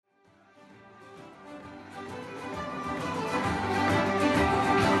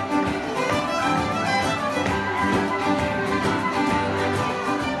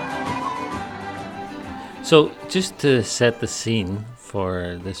So, just to set the scene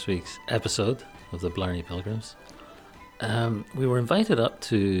for this week's episode of the Blarney Pilgrims, we were invited up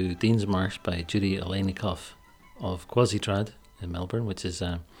to Dean's Marsh by Judy Olejnikoff of Quasitrad in Melbourne, which is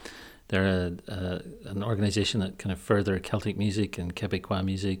they're an organisation that kind of further Celtic music and Quebecois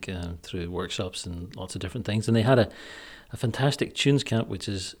music through workshops and lots of different things. And they had a fantastic tunes camp, which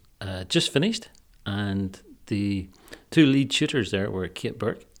is just finished, and the two lead tutors there were Kate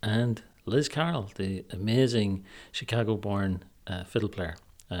Burke and Liz Carroll, the amazing Chicago-born fiddle player,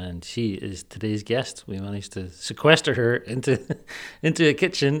 and she is today's guest. We managed to sequester her into a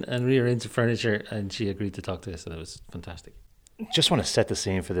kitchen and rearrange the furniture, and she agreed to talk to us, and it was fantastic. Just want to set the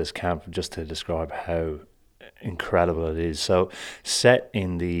scene for this camp just to describe how incredible it is. So set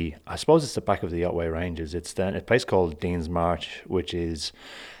in I suppose it's the back of the Otway Ranges. It's a place called Dean's Marsh, which is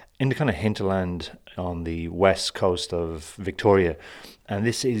in the kind of hinterland on the west coast of Victoria. And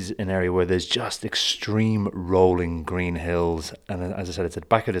this is an area where there's just extreme rolling green hills. And as I said, it's at the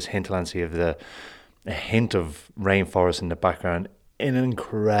back of this hinterland, so you have a hint of rainforest in the background in an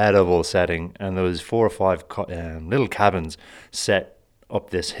incredible setting. And there was 4 or 5 little cabins set up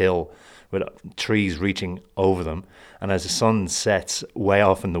this hill with trees reaching over them. And as the sun sets way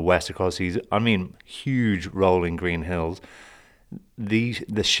off in the west across these, huge rolling green hills, the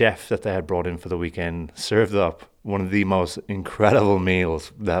chef that they had brought in for the weekend served up one of the most incredible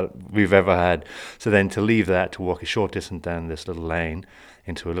meals that we've ever had. So then to leave that, to walk a short distance down this little lane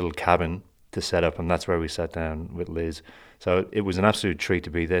into a little cabin to set up, and that's where we sat down with Liz. So it was an absolute treat to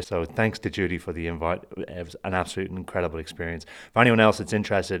be there. So thanks to Judy for the invite. It was an absolute incredible experience. For anyone else that's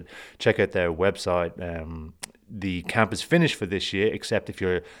interested, check out their website. The camp is finished for this year, except if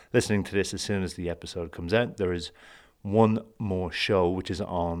you're listening to this as soon as the episode comes out, there is one more show, which is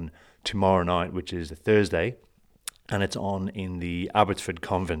on tomorrow night, which is a Thursday, and it's on in the Abbotsford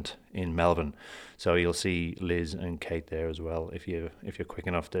Convent in Melbourne. So you'll see Liz and Kate there as well if you're quick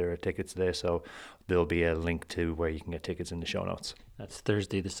enough. There are tickets there, so there'll be a link to where you can get tickets in the show notes. That's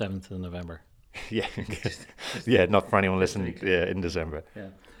Thursday the 7th of November. Yeah, not for anyone listening in December. Yeah,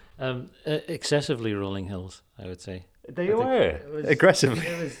 excessively rolling hills, I would say. They were aggressively.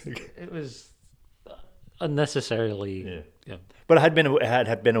 It was unnecessarily. Yeah. But it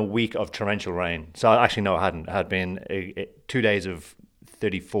had been a week of torrential rain. So actually, no, it hadn't. It had been 2 days of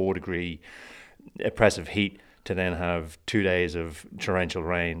 34-degree oppressive heat to then have 2 days of torrential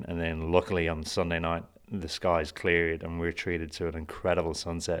rain, and then luckily on Sunday night the skies cleared and we were treated to an incredible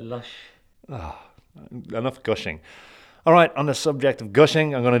sunset. Lush. Enough gushing. All right, on the subject of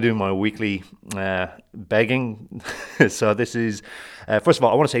gushing, I'm going to do my weekly begging. So this is, first of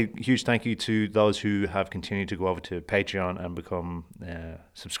all, I want to say a huge thank you to those who have continued to go over to Patreon and become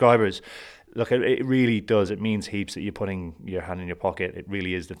subscribers. Look, it really does. It means heaps that you're putting your hand in your pocket. It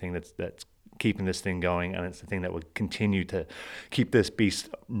really is the thing that's keeping this thing going, and it's the thing that will continue to keep this beast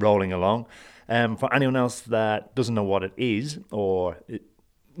rolling along. For anyone else that doesn't know what it is, or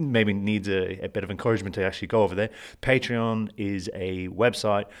maybe needs a bit of encouragement to actually go over there, Patreon is a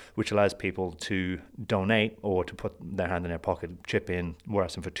website which allows people to donate or to put their hand in their pocket, chip in. We're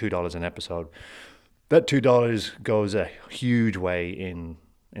asking for $2 an episode. That $2 goes a huge way in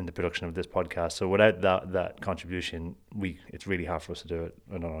the production of this podcast. So without that contribution, it's really hard for us to do it.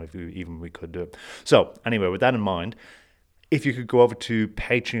 I don't know if we could do it. So anyway, with that in mind, if you could go over to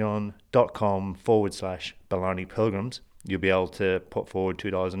patreon.com/Blarney Pilgrims, you'll be able to put forward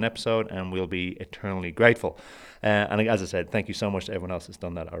 $2 an episode, and we'll be eternally grateful. And as I said, thank you so much to everyone else that's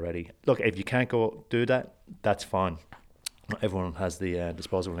done that already. Look, if you can't go do that, that's fine. Not everyone has the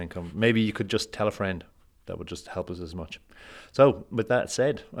disposable income. Maybe you could just tell a friend. That would just help us as much. So with that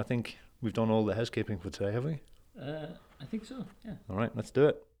said, I think we've done all the housekeeping for today, have we? I think so, yeah. All right, let's do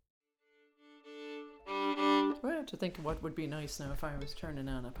it. I have to think of what would be nice now if I was turning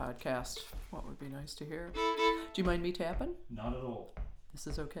on a podcast. What would be nice to hear? Do you mind me tapping? Not at all. This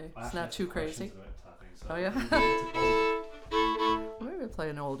is okay? It's not too crazy? Oh, yeah? Maybe we'll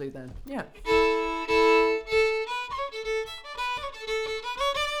play an oldie then. Yeah.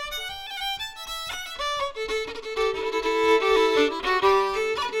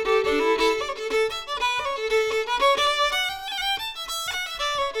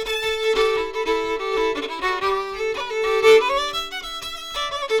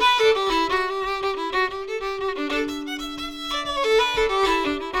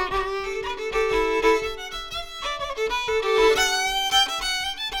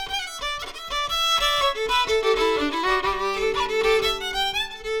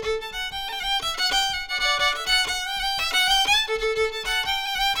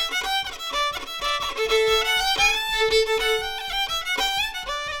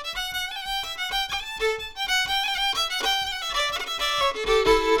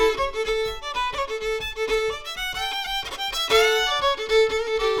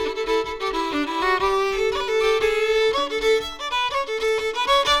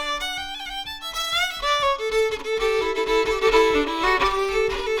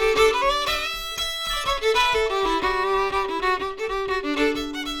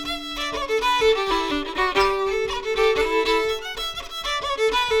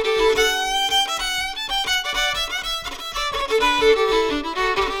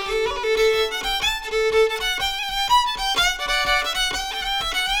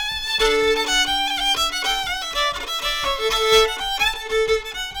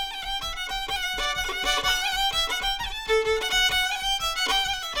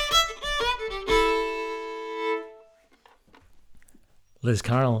 Liz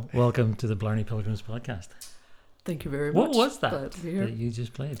Carroll, welcome to the Blarney Pilgrims podcast. Thank you very What much. was Glad that to be here. that you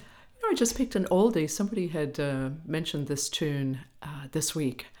just played? I just picked an oldie. Somebody had mentioned this tune this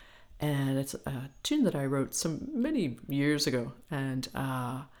week, and it's a tune that I wrote many years ago, and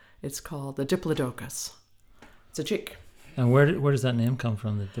it's called the Diplodocus. It's a jig. And where does that name come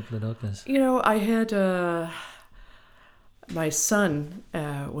from, the Diplodocus? I had my son,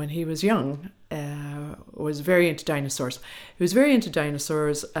 when he was young, was very into dinosaurs. He was very into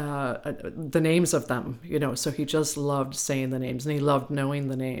dinosaurs, the names of them, so he just loved saying the names and he loved knowing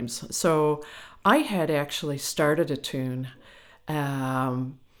the names. So I had actually started a tune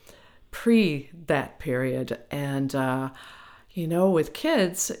pre that period. And, with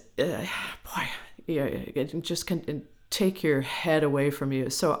kids, it just can take your head away from you.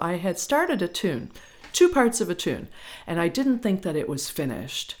 So I had started a tune, 2 parts of a tune, and I didn't think that it was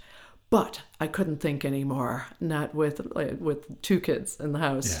finished. But I couldn't think anymore, not with 2 kids in the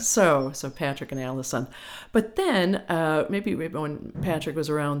house. Yeah. So Patrick and Allison. But then maybe when Patrick was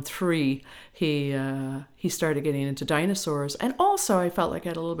around 3, he started getting into dinosaurs. And also I felt like I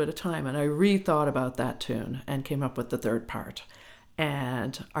had a little bit of time, and I rethought about that tune and came up with the 3rd part.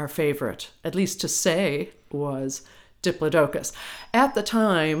 And our favorite, at least to say, was Diplodocus. At the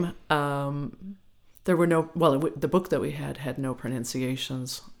time, there were the book that we had no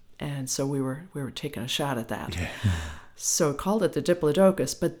pronunciations. And so we were taking a shot at that. Yeah. So called it the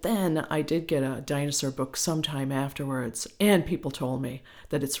Diplodocus. But then I did get a dinosaur book sometime afterwards, and people told me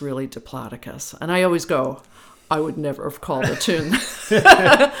that it's really Diplodocus. And I always go, I would never have called the tune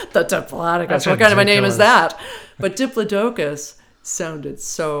the Diplodocus. That's what kind of a name is that? But Diplodocus sounded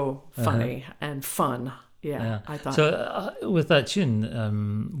so funny and fun. Yeah, I thought. So with that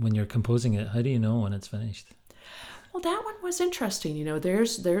tune, when you're composing it, how do you know when it's finished? Well, that one was interesting.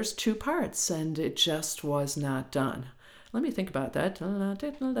 There's 2 parts, and it just was not done. Let me think about that. I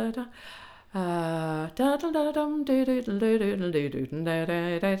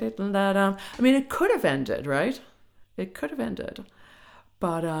mean, it could have ended, right? It could have ended,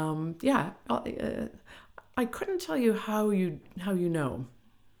 but I couldn't tell you how you know.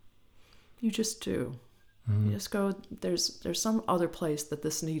 You just do. Mm-hmm. You just go. There's some other place that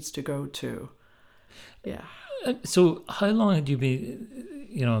this needs to go to. Yeah. So how long had you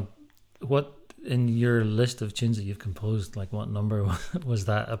been, what in your list of tunes that you've composed, like what number was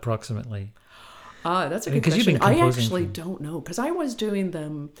that approximately? That's a good question. I actually don't know, because I was doing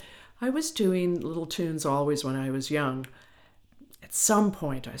little tunes always when I was young. At some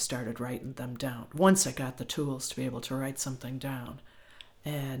point I started writing them down, once I got the tools to be able to write something down.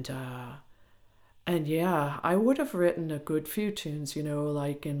 And yeah, I would have written a good few tunes,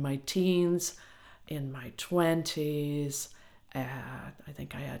 like in my teens, in my 20s. I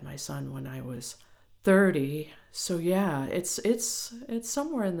think I had my son when I was 30. So yeah, it's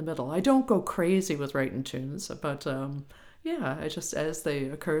somewhere in the middle. I don't go crazy with writing tunes, but I just, as they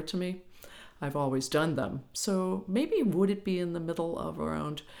occur to me, I've always done them. So maybe would it be in the middle of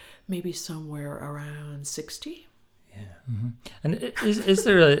maybe somewhere around 60? Yeah. Mm-hmm. And is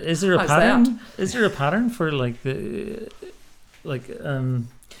there a pattern? That? Is there a pattern for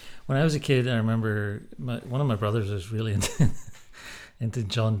when I was a kid, I remember one of my brothers was really into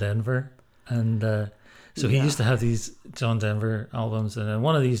John Denver, and so he used to have these John Denver albums, and in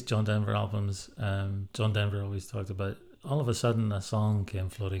one of these John Denver albums, John Denver always talked about, all of a sudden a song came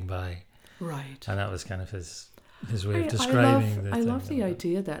floating by, right, and that was kind of his way of describing. I love the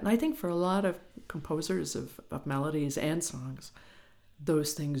idea of that, and I think for a lot of composers of melodies and songs,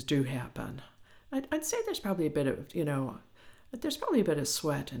 those things do happen. I'd say there's probably a bit of there's probably a bit of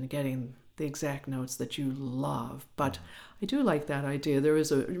sweat in getting the exact notes that you love, but I do like that idea. I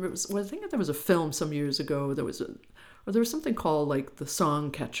think there was a film some years ago. There was something called like the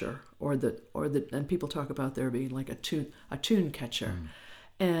song catcher, and people talk about there being like a tune catcher,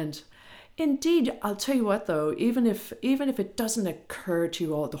 and indeed, I'll tell you what though, even if it doesn't occur to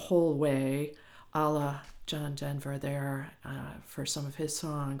you all the whole way, a la John Denver there for some of his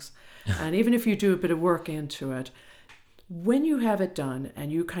songs, and even if you do a bit of work into it, when you have it done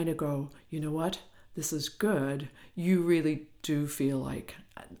and you kind of go, you know what, this is good, you really do feel like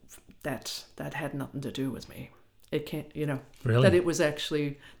that had nothing to do with me. It can't, really? That it was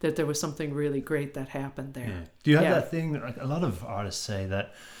actually, that there was something really great that happened there. Yeah. Do you have that thing, like a lot of artists say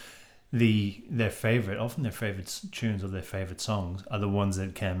that their favorite tunes or their favorite songs are the ones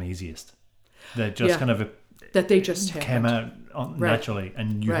that came easiest. They're just kind of that they just came out naturally,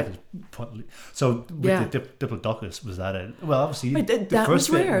 and you had to put. So with the Diplodocus, was that it? Well, obviously, that was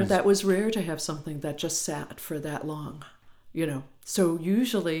rare. That was rare to have something that just sat for that long, So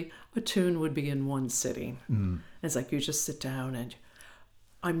usually a tune would be in one sitting. It's like you just sit down and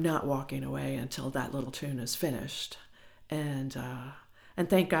I'm not walking away until that little tune is finished. And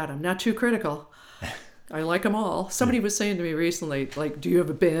thank God I'm not too critical. I like them all. Somebody was saying to me recently, like, do you have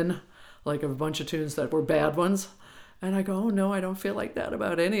a bin, like, of a bunch of tunes that were bad ones? And I go, oh, no, I don't feel like that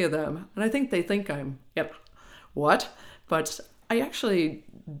about any of them. And I think they think I'm, what? But I actually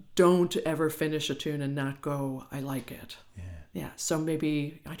don't ever finish a tune and not go, I like it. Yeah, so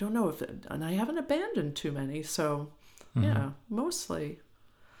maybe, I don't know if, and I haven't abandoned too many, so mostly.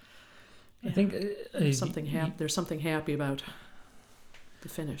 I think there's something happy about the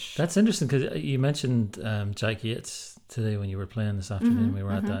finish. That's interesting because you mentioned Jack Yates today when you were playing this afternoon. We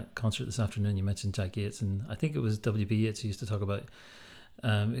were at that concert this afternoon. You mentioned Jack Yates, and I think it was W.B. Yeats who used to talk about.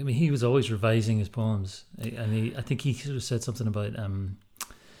 I mean, he was always revising his poems, and I think he sort of said something about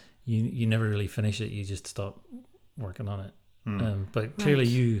you never really finish it; you just stop working on it. But clearly,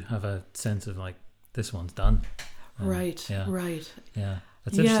 you have a sense of like this one's done. Right. Yeah.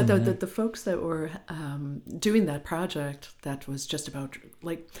 That's yeah, the folks that were doing that project, that was just about,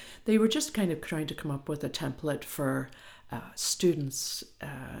 like, they were just kind of trying to come up with a template for students,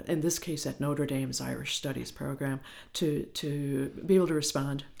 in this case at Notre Dame's Irish Studies program, to be able to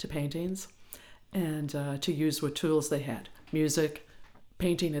respond to paintings and to use what tools they had, music,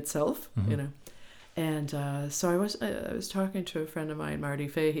 painting itself, you know. And so I was talking to a friend of mine, Marty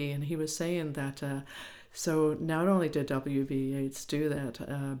Fahey, and he was saying that so not only did W.B. Yeats do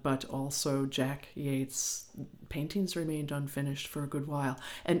that, but also Jack Yates' paintings remained unfinished for a good while.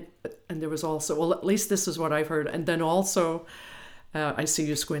 And there was also, well, at least this is what I've heard. And then also, I see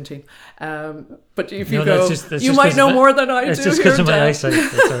you squinting. But if you go, you might know more than I do. It's just because of my eyesight.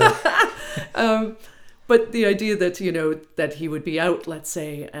 But the idea that, you know, that he would be out, let's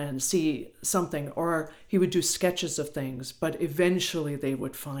say, and see something, or he would do sketches of things, but eventually they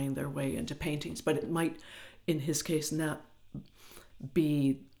would find their way into paintings. But it might, in his case, not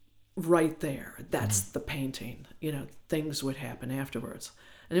be right there. That's the painting. You know, things would happen afterwards.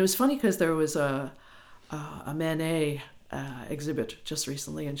 And it was funny because there was a Manet exhibit just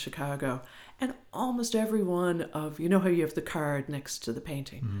recently in Chicago, and almost every one of, you know how you have the card next to the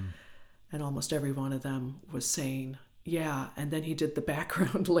painting? And almost every one of them was saying, yeah, and then he did the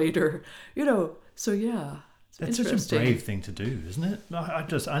background later, you know, so yeah. That's such a brave thing to do, isn't it? I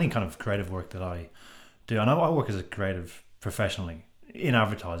just, any kind of creative work that I do, and I work as a creative professionally in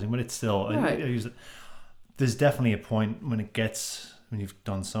advertising, but it's still, I use it. There's definitely a point when you've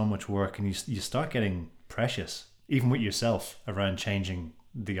done so much work and you start getting precious, even with yourself, around changing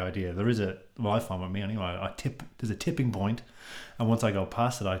the idea. There is I find with me anyway, there's a tipping point, and once I go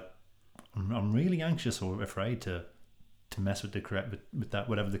past it, I'm really anxious or afraid to mess with with that,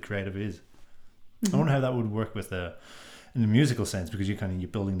 whatever the creative is. I wonder how that would work with in the musical sense, because you're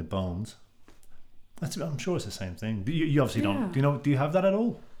building the bones. I'm sure it's the same thing. You obviously don't. Do you have that at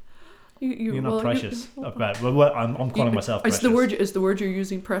all? You're not precious about. Well, I'm calling myself precious. Is the word you're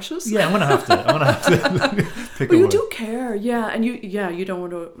using precious? Yeah, I'm gonna have to pick a word. You do care, yeah, and you don't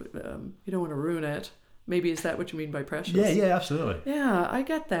want to ruin it. Maybe is that what you mean by precious? Yeah, absolutely. Yeah, I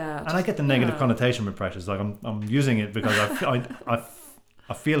get that. And I get the negative connotation with precious. Like I'm using it because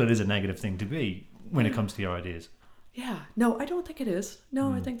I feel it is a negative thing to be when it comes to your ideas. Yeah. No, I don't think it is.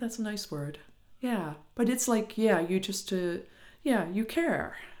 No, I think that's a nice word. Yeah. But it's like, you just you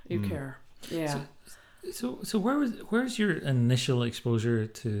care. You care. Yeah. So where's your initial exposure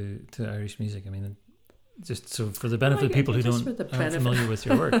to Irish music? I mean, just so for the benefit of people who aren't familiar with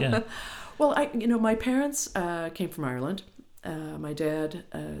your work, yeah. Well, my parents came from Ireland. My dad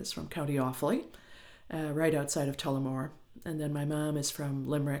is from County Offaly, right outside of Tullamore. And then my mom is from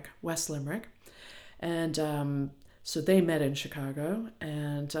Limerick, West Limerick. And so they met in Chicago.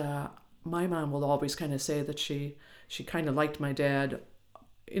 And my mom will always kind of say that she kind of liked my dad,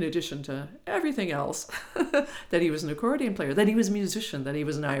 in addition to everything else, that he was an accordion player, that he was a musician, that he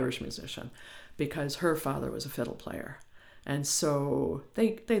was an Irish musician, because her father was a fiddle player. And so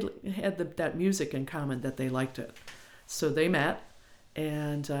they had that music in common, that they liked it. So they met,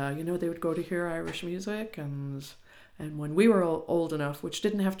 and they would go to hear Irish music, and when we were old enough, which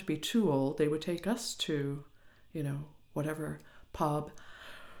didn't have to be too old, they would take us to, whatever pub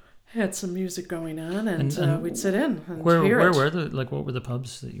had some music going on, and we'd sit in and hear it. What were the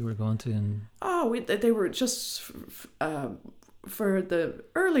pubs that you were going to? And they were just for the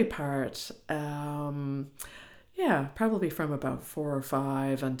early part. Yeah, probably from about 4 or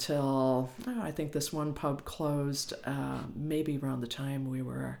 5 until, I think this one pub closed maybe around the time we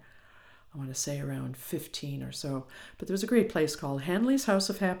were, I want to say around 15 or so. But there was a great place called Hanley's House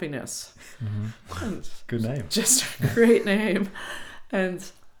of Happiness. Good name. Just a great name.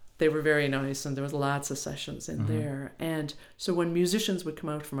 they were very nice, and there was lots of sessions in there. And so when musicians would come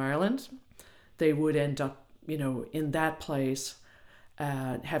out from Ireland, they would end up, in that place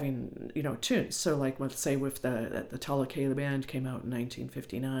having, tunes. So like, let's say with the Tulla Céile band came out in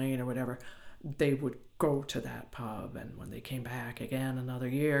 1959 or whatever, they would go to that pub, and when they came back again another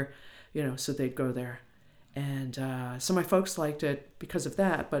year, so they'd go there. And so my folks liked it because of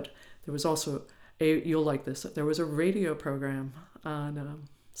that, but there was also you'll like this, there was a radio program on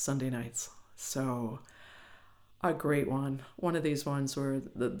Sunday nights. So a great one of these ones where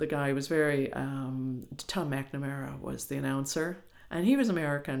the guy was very, Tom McNamara was the announcer, and he was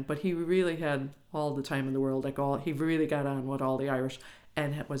American, but he really had all the time in the world, he really got on with all the Irish,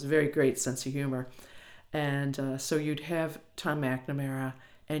 and it was a very great sense of humor. And so you'd have Tom McNamara,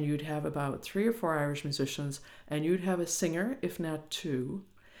 and you'd have about 3 or 4 Irish musicians, and you'd have a singer, if not 2,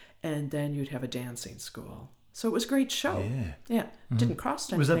 and then you'd have a dancing school. So it was a great show. Yeah. Didn't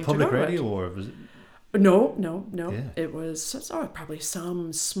cost anything. Was that public radio or was it? No. Yeah. It was probably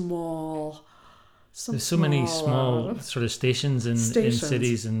some small. There's so many small sort of stations in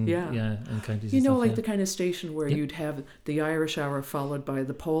cities and and counties. The kind of station where you'd have the Irish hour followed by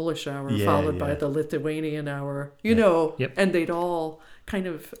the Polish hour, followed by the Lithuanian hour. And they'd all kind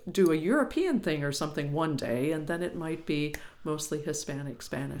of do a European thing or something one day, and then it might be mostly Hispanic,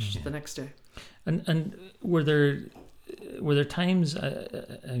 Spanish the next day. And were there times? I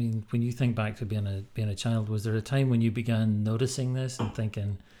mean, when you think back to being a child, was there a time when you began noticing this and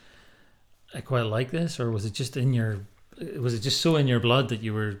thinking, I quite like this, or was it just so in your blood that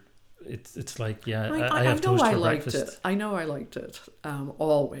you were? It's like I have toast for breakfast. I know I liked it.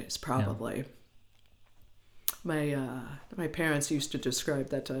 Always probably. Yeah. My parents used to describe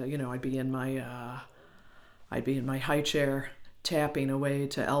that I'd be in my high chair tapping away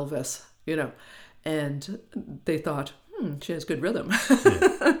to Elvis, and they thought, she has good rhythm.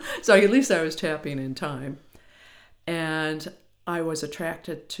 So at least I was tapping in time, and I was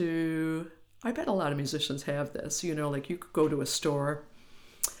attracted to. I bet a lot of musicians have this, like you could go to a store.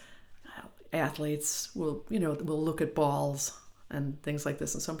 Athletes will look at balls and things like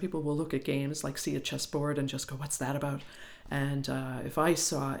this, and some people will look at games, like see a chessboard and just go, what's that about? And if I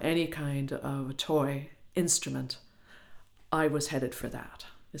saw any kind of a toy instrument, I was headed for that,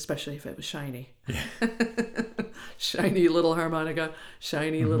 especially if it was shiny. Yeah. Shiny little harmonica,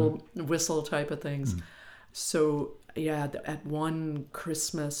 shiny little whistle type of things. So at one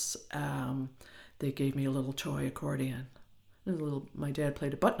Christmas, they gave me a little toy accordion. My dad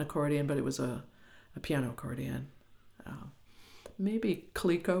played a button accordion, but it was a piano accordion. Maybe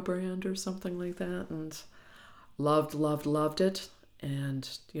Coleco brand or something like that, and loved it,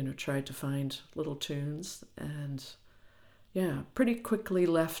 and tried to find little tunes, and pretty quickly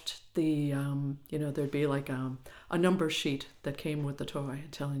left the there'd be like a number sheet that came with the toy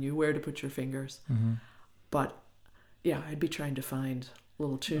telling you where to put your fingers, but I'd be trying to find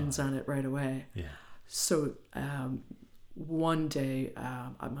little tunes on it right away. So one day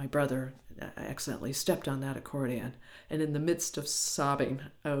my brother accidentally stepped on that accordion, and in the midst of sobbing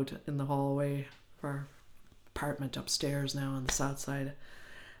out in the hallway of our apartment upstairs now on the south side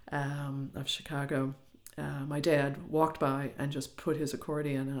of Chicago, my dad walked by and just put his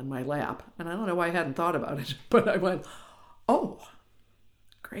accordion on my lap, and I don't know why I hadn't thought about it, but I went, oh,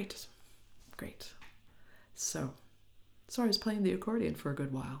 great. So I was playing the accordion for a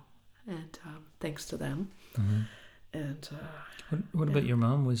good while, and thanks to them. And what about your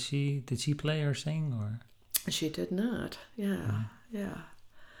mom? Did she play or sing, or? She did not. Yeah.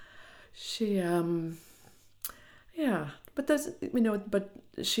 She but that's but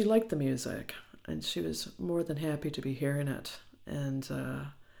she liked the music, and she was more than happy to be hearing it. And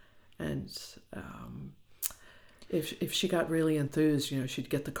if she got really enthused, she'd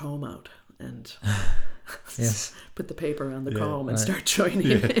get the comb out and put the paper on the comb and start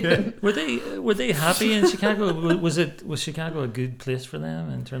joining in. Were they happy in Chicago? Was Chicago a good place for them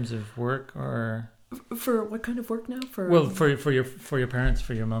in terms of work, or for what kind of work now? For your parents,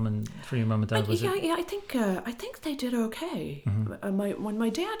 for your mom and dad. I think they did okay. When my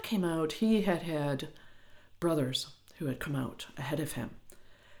dad came out, he had brothers who had come out ahead of him,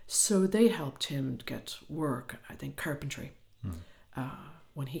 so they helped him get work. I think carpentry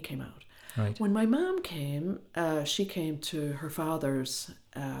when he came out. Right. When my mom came, she came to her father's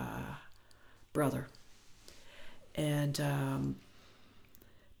brother, and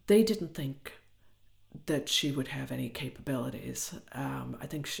they didn't think that she would have any capabilities. I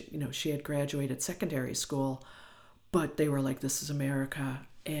think she had graduated secondary school, but they were like, "This is America.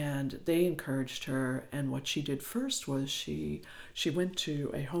 And they encouraged her. And what she did first was she went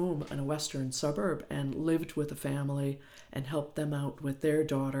to a home in a western suburb and lived with a family and helped them out with their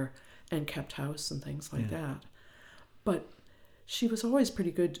daughter and kept house and things like that. But she was always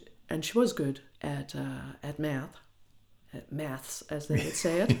pretty good, and she was good at maths, as they would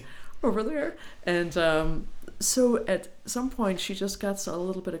say it over there. And so at some point she just got a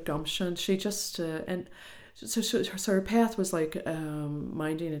little bit of gumption. She just so her path was like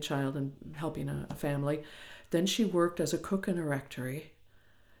minding a child and helping a family. Then she worked as a cook in a rectory,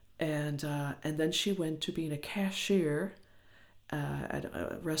 and then she went to being a cashier at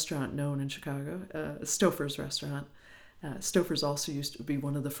a restaurant known in Chicago, Stouffer's restaurant. Stouffer's also used to be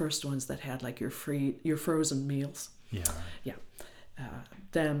one of the first ones that had like your frozen meals. Yeah. Yeah.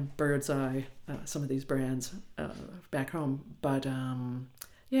 Them, Bird's Eye, some of these brands back home. But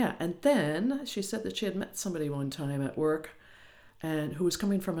yeah, and then she said that she had met somebody one time at work and who was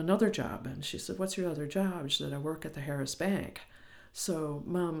coming from another job. And she said, "What's your other job?" She said, "I work at the Harris Bank." So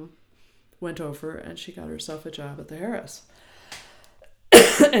Mom went over and she got herself a job at the Harris.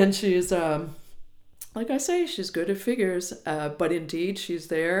 And she's, like I say, she's good at figures, but indeed she's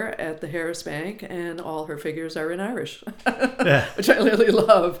there at the Harris Bank and all her figures are in Irish, which I really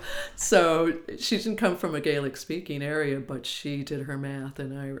love. So she didn't come from a Gaelic speaking area, but she did her math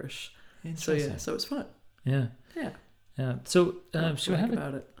in Irish. So yeah, so it's fun. Yeah. Yeah. Yeah. So should we have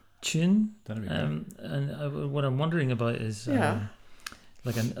about it? Tune? That'd be great. And what I'm wondering about is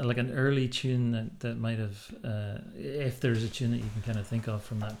like an early tune that might have, if there's a tune that you can kind of think of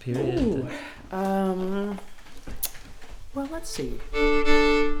from that period. Ooh, well, let's see.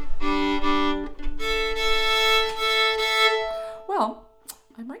 Well,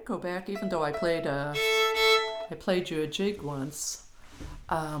 I might go back, even though I played you a jig once.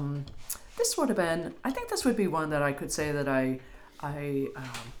 This would have been, I think this would be one that I could say that I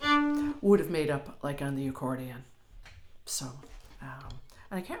would have made up like on the accordion. So,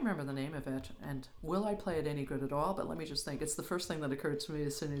 and I can't remember the name of it, and will I play it any good at all? But let me just think. It's the first thing that occurred to me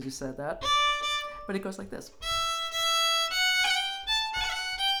as soon as you said that. But it goes like this.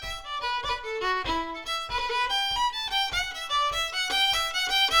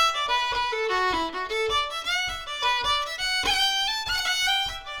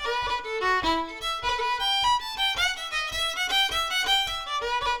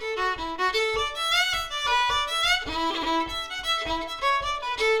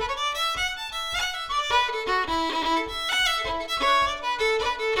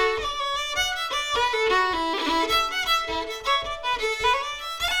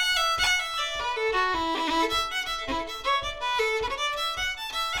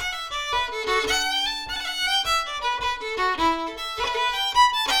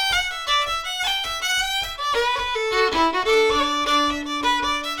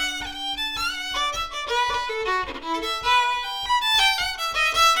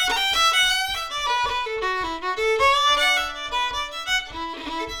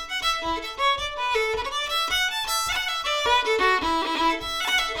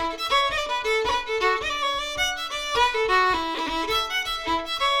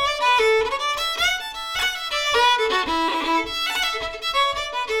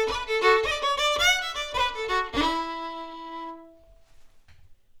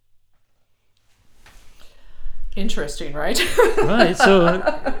 Interesting, right? Right, so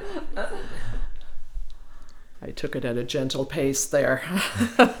I took it at a gentle pace there.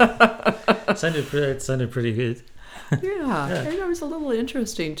 it sounded pretty good. Yeah, and it was a little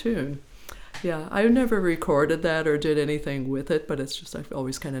interesting tune. Yeah, I never recorded that or did anything with it, but it's just I've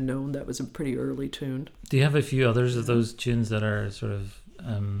always kind of known that was a pretty early tune. Do you have a few others of those tunes that are sort of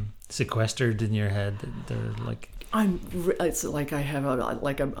sequestered in your head? They're like it's like I have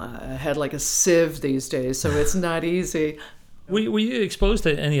a head like a sieve these days, so it's not easy. Were you exposed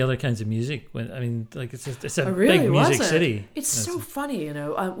to any other kinds of music? When I mean, like it's a really big music wasn't. city. It's so funny, you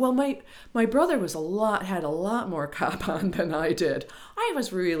know. Well, my brother had a lot more cop on than I did. I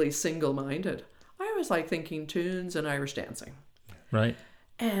was really single-minded. I was like thinking tunes and Irish dancing. Right.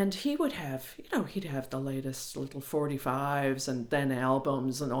 And he would have, he'd have the latest little 45s and then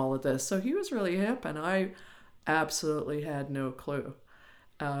albums and all of this. So he was really hip, and I absolutely had no clue.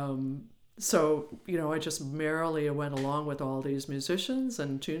 So, I just merrily went along with all these musicians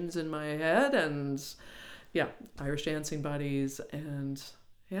and tunes in my head and, Irish dancing buddies and,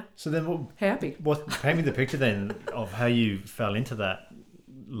 yeah. So then happy. Paint me the picture then of how you fell into that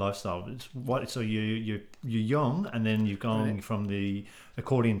lifestyle. So you're young, and then you've gone from the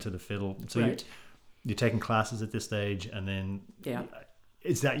accordion to the fiddle. So right. you're taking classes at this stage, and then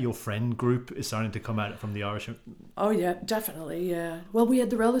is that your friend group is starting to come at it from the Irish? Oh, yeah, definitely, yeah. Well, we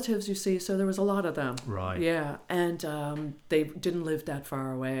had the relatives, you see, so there was a lot of them. Right. Yeah, and they didn't live that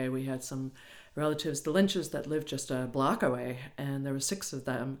far away. We had some relatives, the Lynches, that lived just a block away, and there were 6 of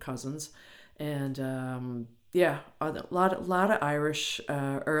them, cousins. And yeah, a lot of Irish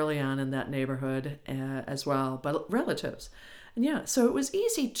early on in that neighborhood as well, but relatives. And yeah, so it was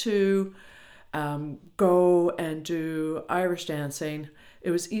easy to go and do Irish dancing. It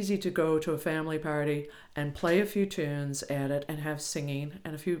was easy to go to a family party and play a few tunes at it and have singing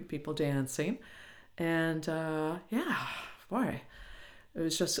and a few people dancing. And yeah, boy, it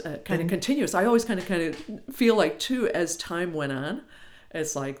was just kind of continuous. I always kind of feel like, too, as time went on,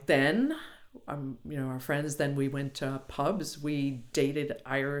 it's like then, our friends, then we went to pubs. We dated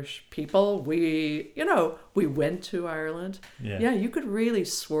Irish people. We went to Ireland. Yeah, you could really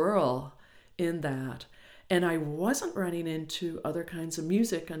swirl in that. And I wasn't running into other kinds of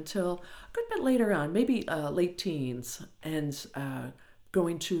music until a good bit later on, maybe late teens, and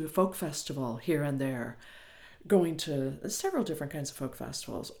going to a folk festival here and there, going to several different kinds of folk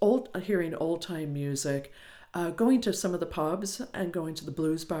festivals, hearing old-time music, going to some of the pubs and going to the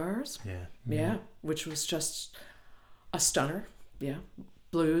blues bars. Yeah, which was just a stunner. Yeah,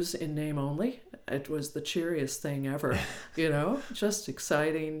 blues in name only. It was the cheeriest thing ever, just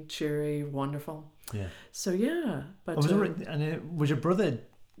exciting, cheery, wonderful. Yeah. So yeah, but was your brother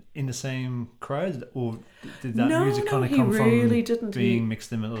in the same crowd, or did that no, music kind of he come really from didn't. being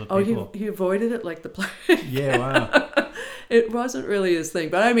mixed in with other people? He avoided it like the plague. Yeah, wow. It wasn't really his thing,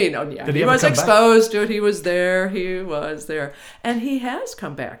 but I mean, Did he ever was come exposed to it. He was there, and he has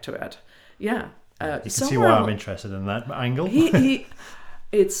come back to it. Yeah, you can see why I'm interested in that angle. He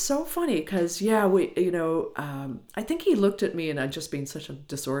it's so funny because I think he looked at me, and I'd just been such a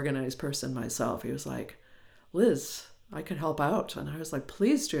disorganized person myself. He was like, "Liz, I can help out," and I was like,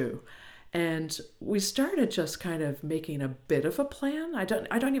 "Please do." And we started just kind of making a bit of a plan. I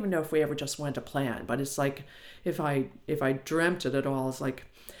don't even know if we ever just went to plan, but it's like if I dreamt it at all, it's like,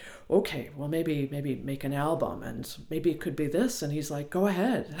 okay, well maybe make an album, and maybe it could be this. And he's like, go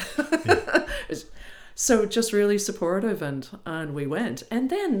ahead. Yeah. So just really supportive, and on we went. And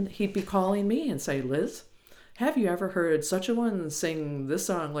then he'd be calling me and say, Liz, have you ever heard such a one sing this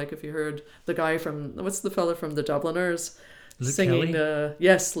song? Like if you heard the guy from, what's the fella from the Dubliners? Luke singing Kelly?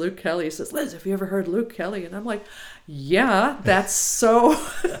 Yes, Luke Kelly. He says, Liz, have you ever heard Luke Kelly? And I'm like, yeah, that's so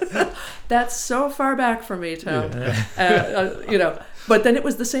that's so far back for me, Tom. Yeah. But then it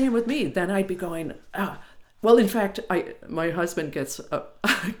was the same with me. Then I'd be going, well, in fact, my husband gets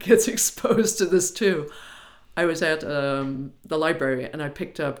exposed to this too. I was at the library, and I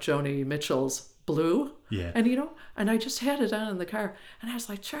picked up Joni Mitchell's Blue. Yeah. And I just had it on in the car, and I was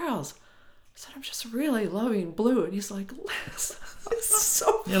like, Charles, I said, I'm just really loving Blue. And he's like, Liz, that's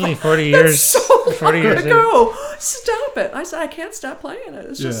so only 40 years. So 40 years ago. Stop it. I said, I can't stop playing it.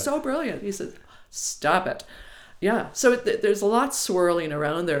 It's just so brilliant. He said, stop it. Yeah. So there's a lot swirling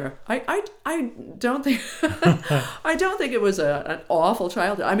around there. I don't think I don't think it was an awful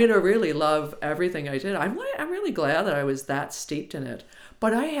childhood. I mean, I really love everything I did. I'm really glad that I was that steeped in it.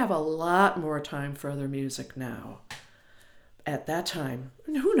 But I have a lot more time for other music now. At that time,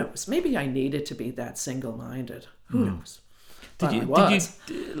 who knows? Maybe I needed to be that single-minded. Who knows?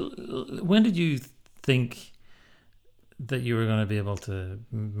 When did you think that you were going to be able to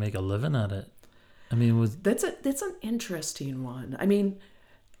make a living at it? I mean, that's an interesting one. I mean,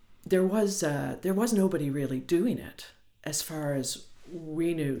 there was nobody really doing it as far as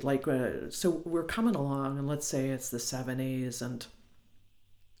we knew. Like, so we're coming along, and let's say it's the 70s, and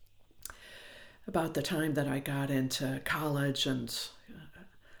about the time that I got into college, and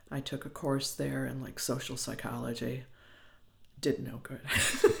I took a course there in like social psychology. Did no good.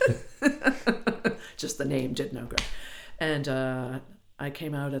 Just the name did no good. And I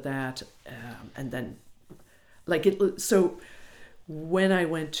came out of that, and then so when I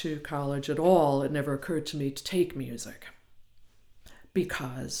went to college at all, it never occurred to me to take music,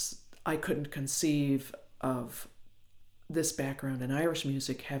 because I couldn't conceive of this background in Irish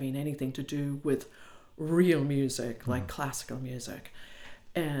music having anything to do with real music, like classical music.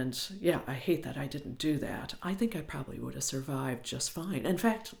 And yeah, I hate that I didn't do that. I think I probably would have survived just fine. In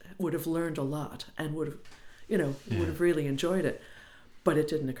fact, would have learned a lot and would have really enjoyed it. But it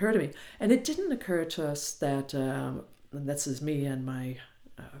didn't occur to me. And it didn't occur to us that, and this is me and my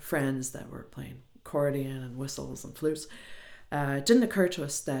friends that were playing accordion and whistles and flutes, it didn't occur to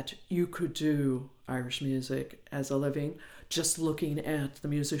us that you could do Irish music as a living just looking at the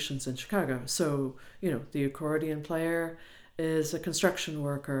musicians in Chicago. So, the accordion player is a construction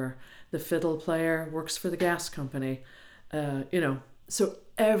worker. The fiddle player works for the gas company. so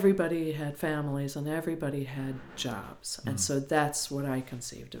everybody had families and everybody had jobs. And so that's what I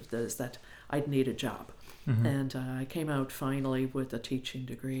conceived of this, that I'd need a job. And I came out finally with a teaching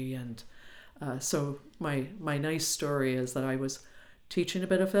degree. And so my nice story is that I was teaching a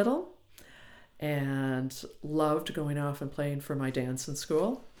bit of fiddle and loved going off and playing for my dancing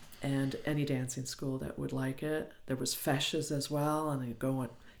school and any dancing school that would like it. There was feshes as well, and I'd go and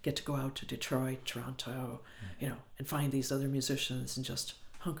get to go out to Detroit, Toronto, and find these other musicians and just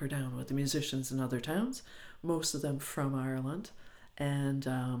hunker down with the musicians in other towns, most of them from Ireland. And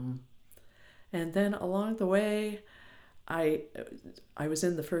then along the way, I was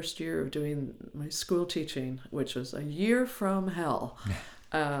in the first year of doing my school teaching, which was a year from hell.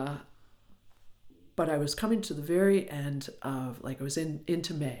 But I was coming to the very end of, I was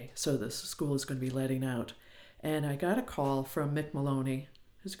into May, so the school is going to be letting out. And I got a call from Mick Maloney,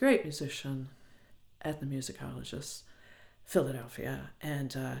 who's a great musician, ethnomusicologist, Philadelphia.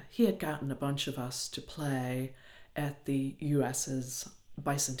 And he had gotten a bunch of us to play at the US's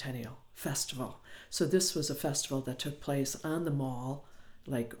Bicentennial Festival. So this was a festival that took place on the Mall,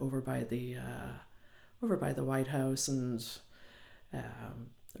 over by the White House and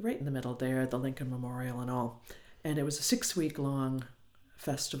right in the middle there, the Lincoln Memorial and all. And it was a 6-week-long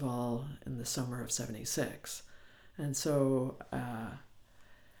festival in the summer of '76. And so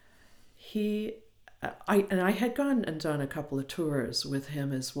I had gone and done a couple of tours with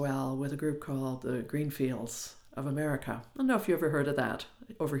him as well, with a group called the Greenfields of America. I don't know if you ever heard of that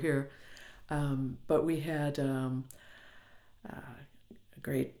over here. But we had a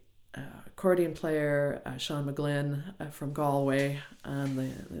great accordion player, Sean McGlynn from Galway on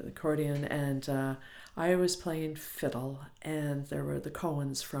the accordion, and I was playing fiddle, and there were the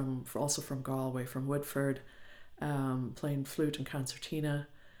Cohens also from Galway, from Woodford, playing flute and concertina.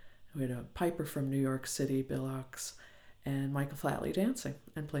 We had a piper from New York City, Bill Ox, and Michael Flatley dancing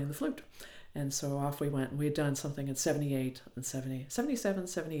and playing the flute. And so off we went, and we had done something in 78 and 77,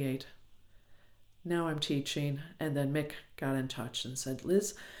 78. Now I'm teaching, and then Mick got in touch and said,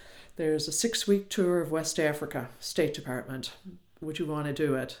 Liz, there's a 6-week tour of West Africa, State Department. Would you want to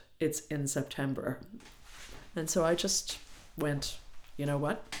do it? It's in September. And so I just went, you know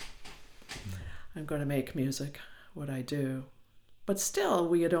what? I'm going to make music what I do. But still,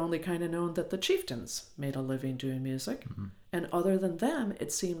 we had only kind of known that the Chieftains made a living doing music. Mm-hmm. And other than them,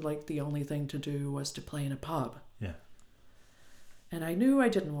 it seemed like the only thing to do was to play in a pub. Yeah. And I knew I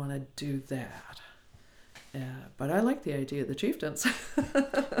didn't want to do that. But I like the idea of the Chieftains.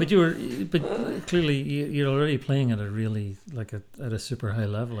 But clearly you're already playing at a really at a super high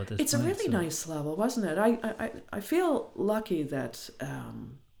level at this point. It's a really nice level, wasn't it? I feel lucky that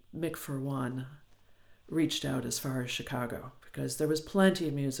Mick, for one, reached out as far as Chicago, because there was plenty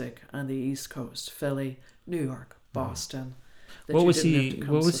of music on the East Coast, Philly, New York, Boston. What was he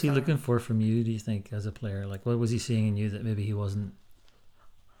looking for from you, do you think, as a player? What was he seeing in you that maybe he wasn't?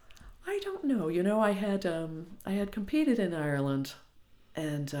 I don't know. I had competed in Ireland,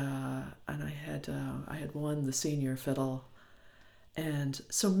 and I had won the senior fiddle, and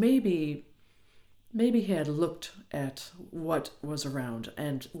so maybe he had looked at what was around,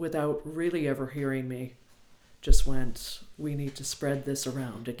 and without really ever hearing me, just went, we need to spread this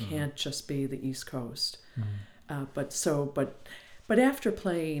around. It can't just be the East Coast. But after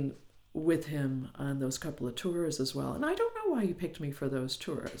playing with him on those couple of tours as well, and I don't know why he picked me for those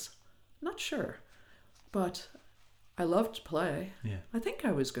tours. Not sure, but I loved to play. Yeah, I think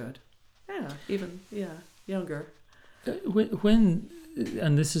I was good. Younger. When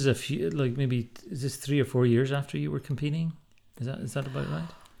and this is a few, maybe is this 3 or 4 years after you were competing? Is that about right?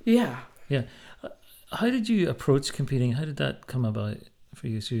 Yeah. Yeah. How did you approach competing? How did that come about for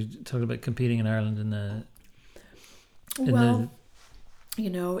you? So you talked about competing in Ireland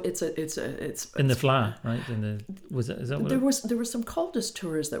it's in the Fla, right? Is that what there were some coldest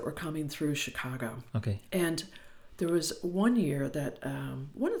tours that were coming through Chicago. Okay. And there was one year that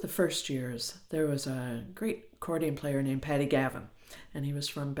one of the first years there was a great accordion player named Paddy Gavin, and he was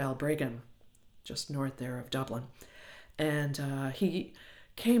from Balbriggan, just north there of Dublin, and he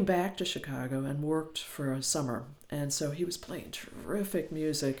came back to Chicago and worked for a summer, and so he was playing terrific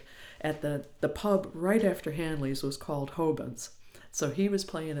music at the pub right after Hanley's was called Hoban's. So he was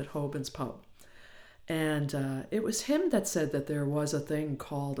playing at Hoban's pub. And it was him that said that there was a thing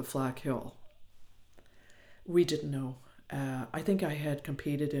called a Flack Hill. We didn't know. I think I had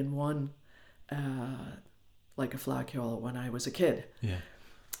competed in one, a Flack Hill when I was a kid. Yeah.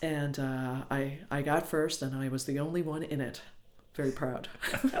 And I got first, and I was the only one in it. Very proud.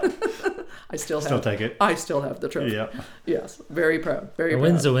 I still take it. I still have the trophy. Yeah. Yes, very proud. Very a proud.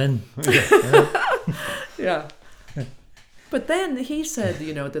 win's a win. Yeah. But then he said,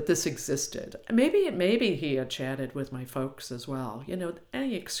 that this existed. Maybe he had chatted with my folks as well.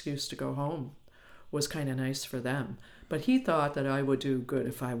 Any excuse to go home was kind of nice for them. But he thought that I would do good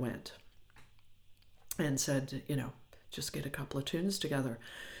if I went. And said, just get a couple of tunes together.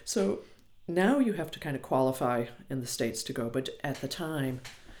 So now you have to kind of qualify in the States to go. But at the time,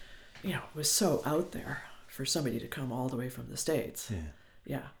 it was so out there for somebody to come all the way from the States.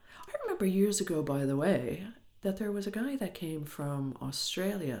 Yeah. I remember years ago, by the way, that there was a guy that came from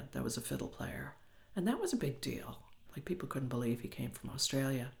Australia that was a fiddle player. And that was a big deal. Like, people couldn't believe he came from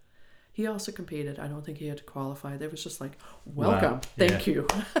Australia. He also competed. I don't think he had to qualify. They was just like, welcome, Wow. thank you.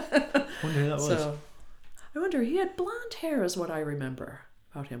 I wonder who that was. So, I wonder, he had blonde hair is what I remember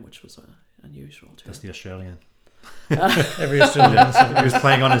about him, which was unusual too. That's the Australian. Every Australian. He was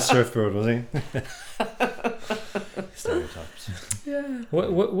playing on his surfboard, was he? Stereotypes. Yeah.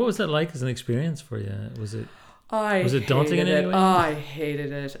 What was that like as an experience for you? Was it Was it daunting in any way? I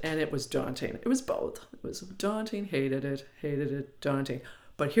hated it, and it was daunting. It was both. It was daunting, hated it, daunting.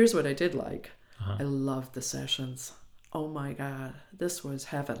 But here's what I did like. I loved the sessions. Oh my God, this was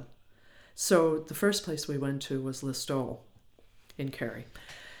heaven. So the first place we went to was Listowel in Kerry.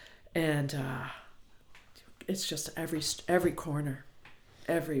 And it's just every corner,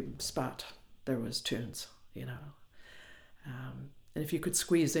 every spot, there was tunes, and if you could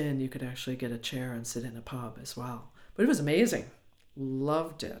squeeze in, you could actually get a chair and sit in a pub as well. But it was amazing.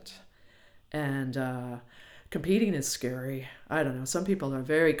 Loved it. And competing is scary. I don't know. Some people are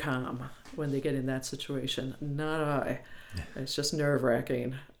very calm when they get in that situation. Not I. It's just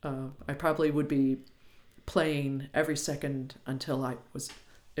nerve-wracking. I probably would be playing every second until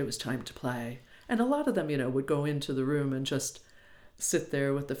it was time to play. And a lot of them, would go into the room and just sit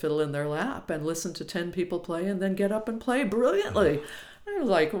there with the fiddle in their lap and listen to 10 people play and then get up and play brilliantly. I was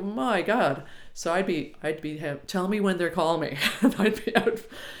like, oh my God. So I'd be tell me when they're calling me. And I'd be out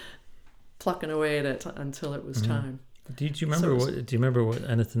plucking away at it until it was time. Do you remember what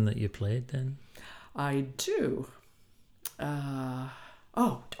anything that you played then? I do. Or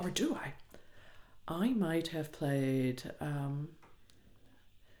do I? I might have played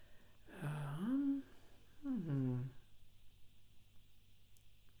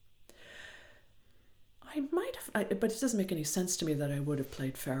I might have, but it doesn't make any sense to me that I would have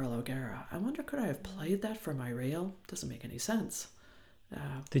played Farrell O'Gara. I wonder, could I have played that for my reel? Doesn't make any sense.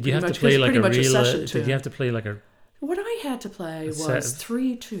 Did you have to play like a real? Did you have to play like a? What I had to play was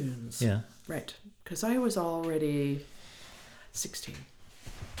 3 tunes. Yeah. Right, because I was already 16.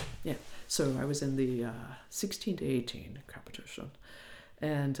 Yeah, so I was in the 16 to 18 competition,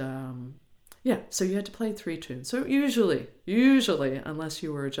 and so you had to play 3 tunes. So usually, unless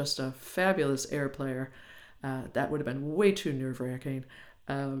you were just a fabulous air player, that would have been way too nerve-wracking.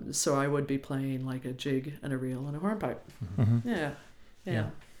 So I would be playing like a jig and a reel and a hornpipe. Mm-hmm. Yeah.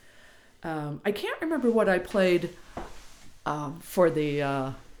 I can't remember what I played for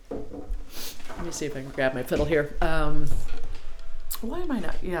the. Let me see if I can grab my fiddle here. Why am I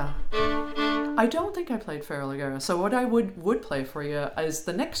not? Yeah. I don't think I played Farrell O'Gara. So what I would play for you is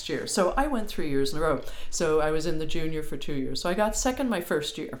the next year. So I went 3 years in a row. So I was in the junior for 2 years. So I got second my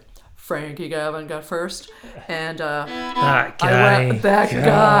first year. Frankie Gavin got first. And that guy. That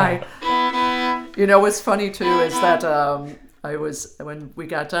guy. What's funny too is that when we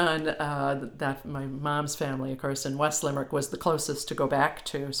got done, that my mom's family, of course, in West Limerick was the closest to go back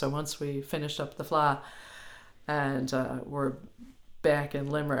to. So once we finished up the Fleadh and we're back in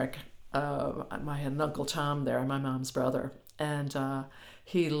Limerick, I had an Uncle Tom there, my mom's brother, and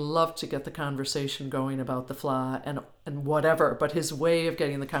he loved to get the conversation going about the Fleadh and whatever, but his way of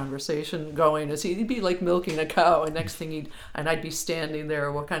getting the conversation going is he'd be like milking a cow, and next thing I'd be standing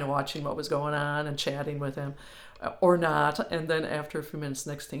there kind of watching what was going on and chatting with him, or not, and then after a few minutes,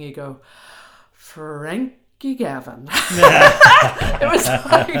 next thing he'd go, Frankie Gavin. It was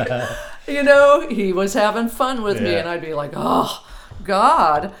like, he was having fun with me, and I'd be like, oh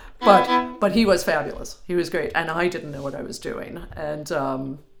God, but he was fabulous. He was great, and I didn't know what I was doing. And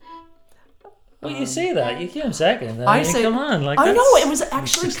Well, you say that you came second. I say, come on, like I know it was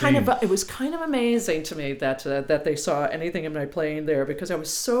actually 16. it was kind of amazing to me that they saw anything in my playing there, because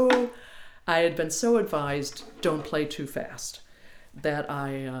I had been so advised, don't play too fast, that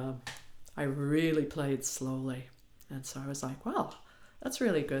I really played slowly, and so I was like, well, that's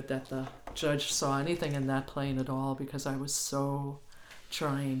really good that the judge saw anything in that playing at all, because I was so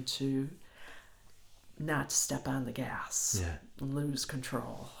trying to not step on the gas and lose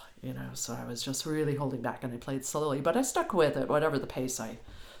control, so I was just really holding back, and I played slowly, but I stuck with it. Whatever the pace I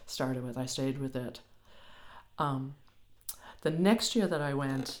started with, I stayed with it. The next year that I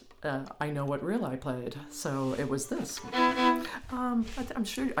went, I know what reel I played. So it was this. I'm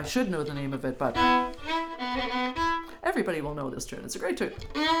sure I should know the name of it, but everybody will know this tune. It's a great tune.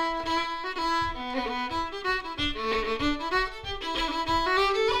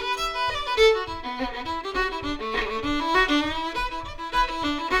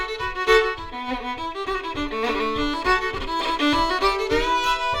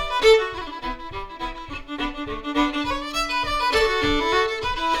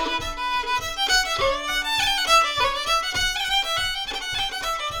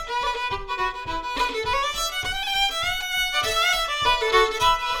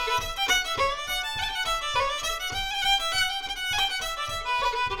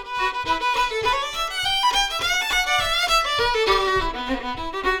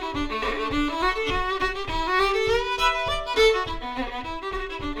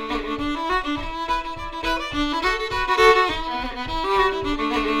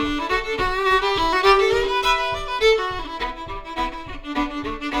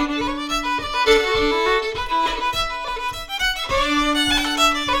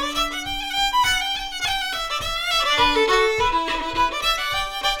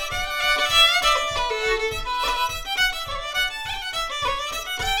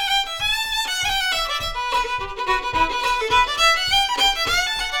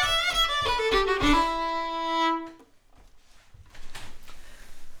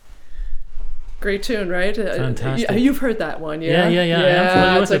 Great tune, right? Fantastic. You've heard that one, yeah? Yeah. I am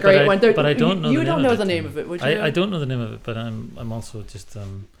familiar it's with a great one. but I don't know. You the don't name know of the it. name of it, would you? I don't know the name of it, but I'm also just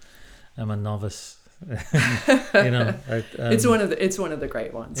I'm a novice. It's one of the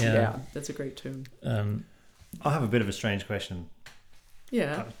great ones. Yeah. That's a great tune. I have a bit of a strange question.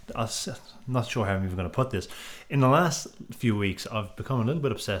 Yeah. I'm not sure how I'm even going to put this. In the last few weeks, I've become a little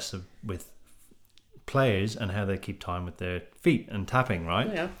bit obsessive with players and how they keep time with their feet and tapping,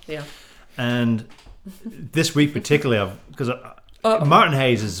 right? Yeah. And this week particularly, because Martin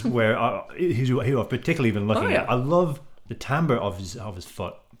Hayes is who I've particularly been looking at. I love the timbre of his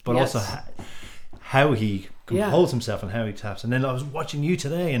foot, but Yes. also how he holds himself and how he taps. And then I was watching you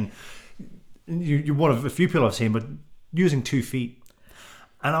today, and you're one of a few people I've seen, but using 2 feet.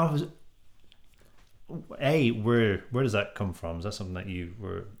 And I was, where does that come from? Is that something that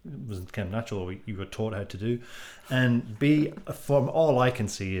was kind of natural, or you were taught how to do? And B, from all I can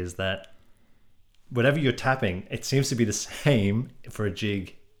see is that whatever you're tapping, it seems to be the same for a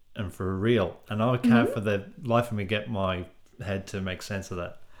jig and for a reel. And I can't for the life of me get my head to make sense of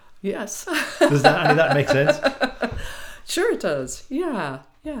that. Yes. Does any of that make sense? Sure it does. Yeah.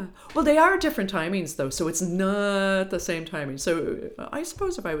 Well, they are different timings though, so it's not the same timing. So I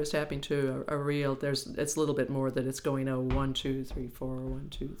suppose if I was tapping to a reel, it's a little bit more that it's going 1 2 3 4 1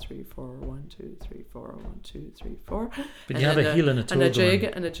 2 3 4 1 2 3 4 1 2 3 4. But you have a heel and a toe and a going. jig,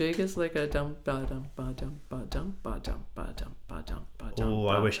 and a jig is like a dum ba dum ba dum ba dum ba dum ba dum ba dum ba dum. Oh,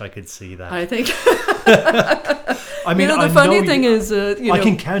 I wish I could see that. I think. I mean, the funny thing is, I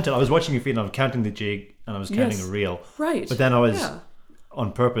can count it. I was watching your feet, and I was counting the jig, and I was counting a reel. Right. But then I was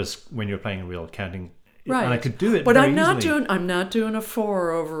on purpose when you're playing a reel counting. Right. And I could do it. But very I'm not doing a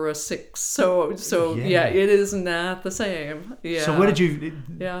 4 over a 6. So it is not the same. Yeah. So where did you?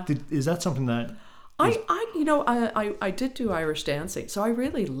 Yeah. Is that something that? I did do Irish dancing, so I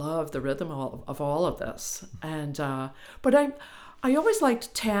really love the rhythm of all of this. And but I always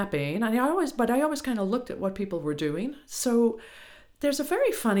liked tapping, and I always kind of looked at what people were doing. So there's a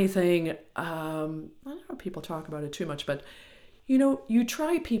very funny thing. I don't know if people talk about it too much, but you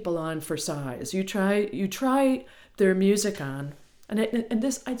try people on for size. You try their music on, and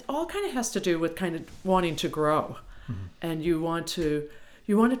it all kind of has to do with kind of wanting to grow, and you want to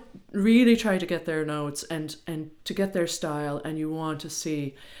really try to get their notes and to get their style, and you want to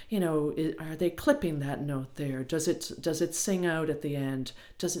see, are they clipping that note there? Does it sing out at the end?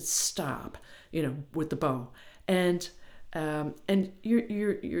 Does it stop, with the bow? And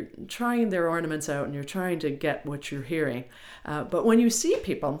you're trying their ornaments out, and you're trying to get what you're hearing. But when you see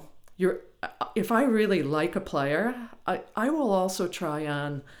people, if I really like a player, I will also try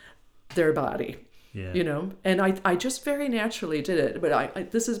on their body. Yeah. And I just very naturally did it.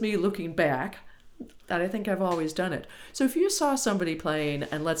 But this is me looking back, that I think I've always done it. So if you saw somebody playing,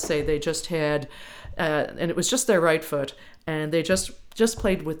 and let's say they just had, and it was just their right foot, and they just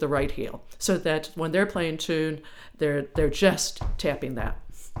played with the right heel, so that when they're playing tune, they're just tapping that.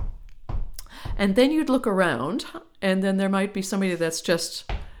 And then you'd look around, and then there might be somebody that's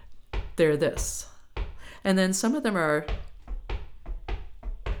just, they're this. And then some of them are,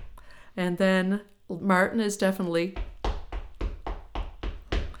 and then Martin is definitely,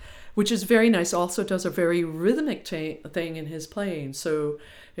 which is very nice. Also does a very rhythmic thing in his playing. So,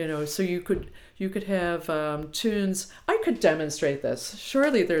 so you could have tunes. I could demonstrate this.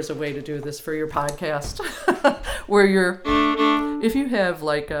 Surely there's a way to do this for your podcast, where if you have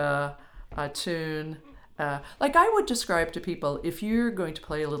like a tune. Like I would describe to people, if you're going to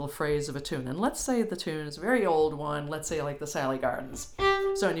play a little phrase of a tune, and let's say the tune is a very old one, let's say like the Sally Gardens.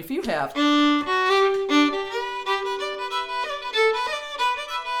 So, and if you have...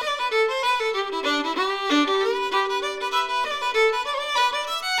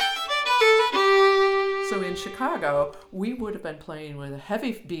 So in Chicago, we would have been playing with a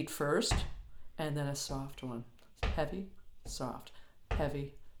heavy beat first, and then a soft one. Heavy, soft,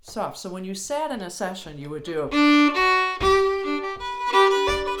 heavy, soft. So when you sat in a session, you would do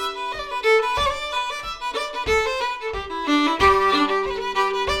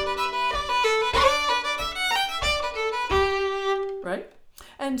right?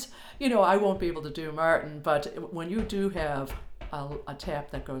 And I won't be able to do Martin, but when you do have a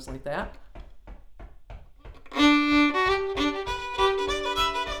tap that goes like that,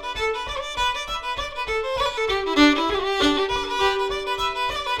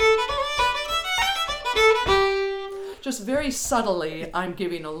 just very subtly, I'm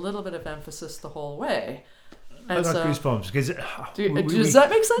giving a little bit of emphasis the whole way. And I got goosebumps because does that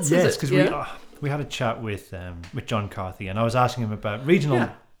make sense? Yes, because we had a chat with John Carthy, and I was asking him about regional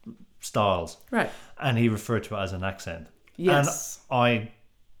styles, right? And he referred to it as an accent. Yes, and I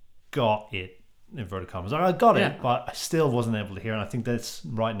got it, inverted commas. I got it, but I still wasn't able to hear. And I think that's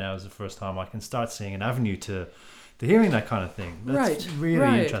right now is the first time I can start seeing an avenue to hearing that kind of thing. That's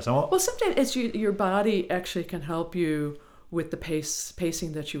really interesting. Well, sometimes it's your body actually can help you with the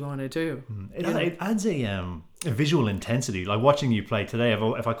pacing that you want to do. It adds a visual intensity. Like watching you play today,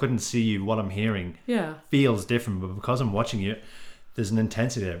 if I couldn't see you, what I'm hearing feels different. But because I'm watching you, there's an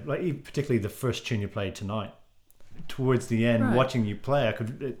intensity there. Like particularly the first tune you played tonight. Towards the end, watching you play, I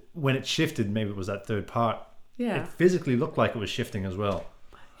could when it shifted. Maybe it was that third part. Yeah, it physically looked like it was shifting as well.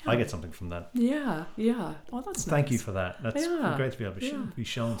 I get something from that. Yeah. Well, that's nice. Thank you for that. That's great to be able to be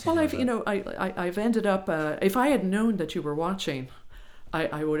shown. Well, I've ended up. If I had known that you were watching,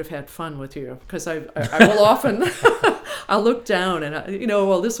 I would have had fun with you, because I will often I'll look down and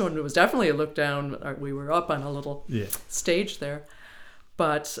this one was definitely a look down. We were up on a little stage there,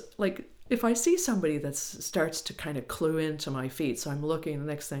 but like if I see somebody that starts to kind of clue into my feet, so I'm looking. The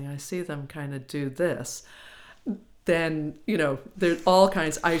next thing I see them kind of do this. Then, there's all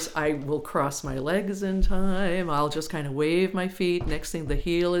kinds. I will cross my legs in time. I'll just kind of wave my feet. Next thing, the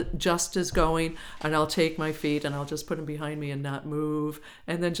heel just is going, and I'll take my feet and I'll just put them behind me and not move.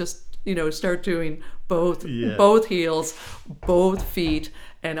 And then just, start doing both heels, both feet,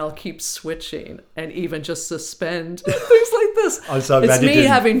 and I'll keep switching and even just suspend things like this. It's me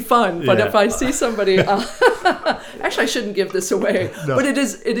having fun. But if I see somebody, actually, I shouldn't give this away. No. But it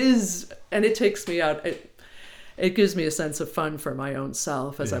is, and it takes me out. It gives me a sense of fun for my own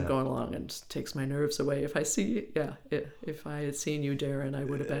self as I'm going along, and takes my nerves away. If I see, if I had seen you, Darren, I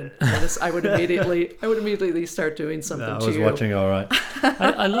would have been. I would immediately start doing something to you. I was watching, all right.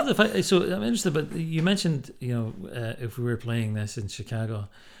 I love the fact. So I'm interested, but you mentioned, if we were playing this in Chicago,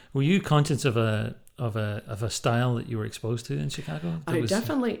 were you conscious of a style that you were exposed to in Chicago? I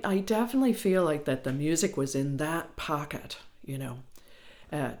definitely feel like that the music was in that pocket,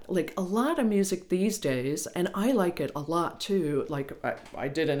 like a lot of music these days, and I like it a lot too. Like I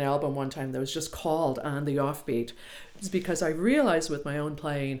did an album one time that was just called On the Offbeat. It's because I realized with my own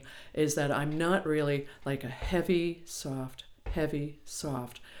playing is that I'm not really like a heavy, soft. I'm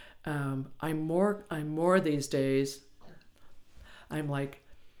more these days. I'm like,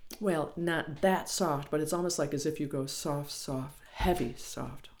 well, not that soft, but it's almost like as if you go soft, heavy,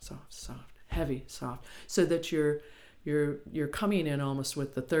 soft, heavy, soft, so that you're coming in almost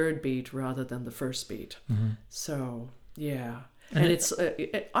with the third beat rather than the first beat. Mm-hmm. So and it's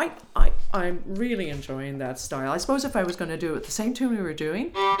I'm really enjoying that style. I suppose if I was going to do it the same tune we were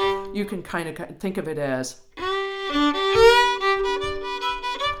doing, you can kind of think of it as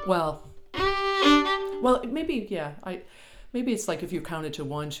maybe it's like if you counted to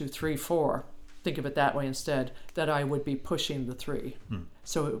 1, 2, 3, 4. Think of it that way instead, that I would be pushing the 3.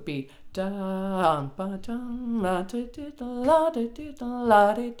 So it would be dum ba dum la da di la da di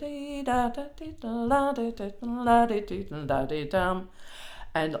la da di da da di la da di la da di la da dum.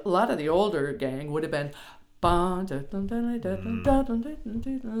 And a lot of the older gang would have been ba da dum da da da da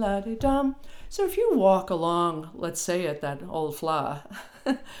la da dum. So if you walk along, let's say at that old fla,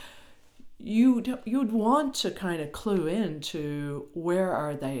 you'd want to kind of clue into where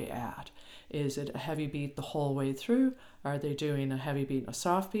are they at. Is it a heavy beat the whole way through? Are they doing a heavy beat and a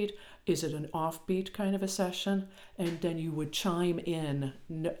soft beat? Is it an offbeat kind of a session? And then you would chime in,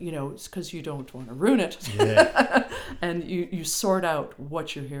 because you don't want to ruin it. Yeah. And you sort out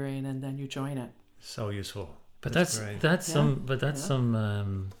what you're hearing and then you join it. So useful. But great. that's some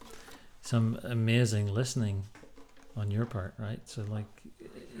amazing listening on your part, right? So like,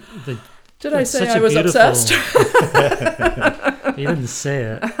 did I it's say such I a was beautiful- obsessed? You didn't say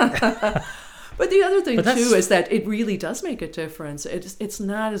it. But the other thing But that's- too is that it really does make a difference. It's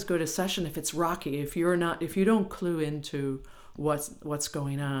not as good a session if it's rocky. If you don't clue into what's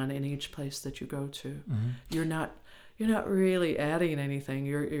going on in each place that you go to, you're not really adding anything.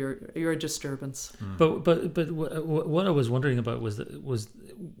 You're a disturbance. But what I was wondering about was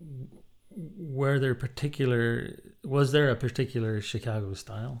was there a particular Chicago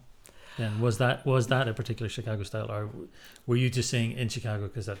style? And was that a particular Chicago style, or were you just saying in Chicago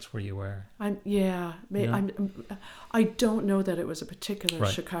because that's where you were? I don't know that it was a particular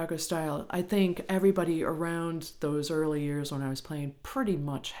Right. Chicago style. I think everybody around those early years when I was playing pretty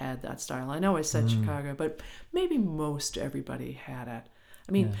much had that style. I know I said Chicago, but maybe most everybody had it.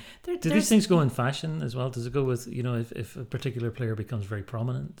 I mean, Do these things go in fashion as well? Does it go with, if a particular player becomes very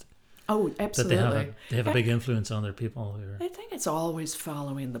prominent, Oh, absolutely. that they have a big influence on their people? I think it's always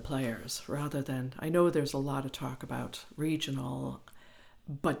following the players rather than, I know there's a lot of talk about regional,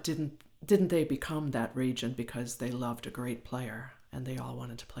 but didn't they become that region because they loved a great player and they all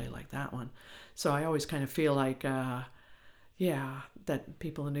wanted to play like that one? So I always kind of feel like, that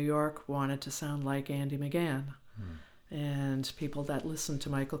people in New York wanted to sound like Andy McGann. And people that listened to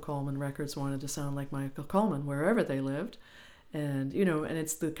Michael Coleman records wanted to sound like Michael Coleman wherever they lived. And and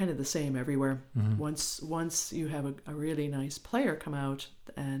it's the kind of the same everywhere. Once you have a really nice player come out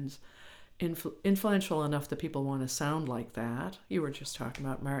and influential enough that people want to sound like that. You were just talking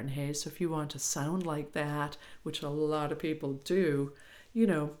about Martin Hayes. So if you want to sound like that, which a lot of people do,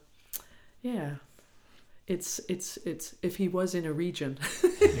 it's if he was in a region,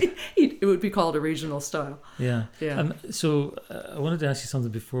 it would be called a regional style. Yeah. Yeah. So I wanted to ask you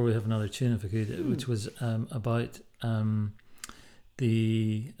something before we have another tune, if I could, which was about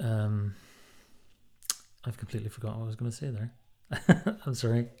the. I've completely forgotten what I was going to say there. I'm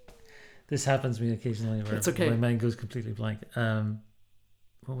sorry. This happens to me occasionally where It's okay. my mind goes completely blank.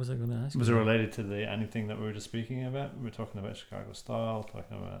 What was I going to ask? Was it related to anything that we were just speaking about? We were talking about Chicago style,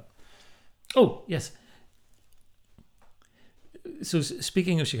 talking about... Oh, yes. So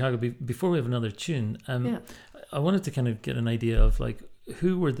speaking of Chicago, before we have another tune, I wanted to kind of get an idea of like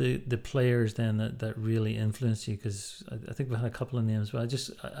who were the players then that really influenced you, because I think we had a couple of names, but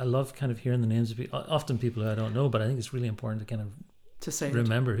I love kind of hearing the names of people, often people who I don't know, but I think it's really important to kind of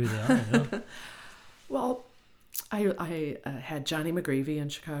remember who they are. Well, I had Johnny McGreevy in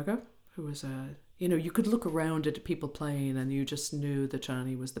Chicago, who was you could look around at people playing and you just knew that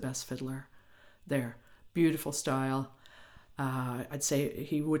Johnny was the best fiddler there. Beautiful style. I'd say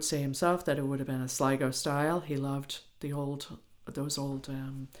he would say himself that it would have been a Sligo style. He loved those old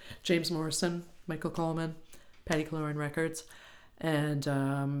James Morrison, Michael Coleman, Paddy Cloran records, and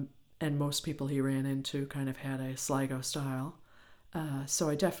most people he ran into kind of had a Sligo style. So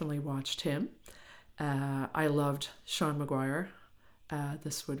I definitely watched him. I loved Sean Maguire.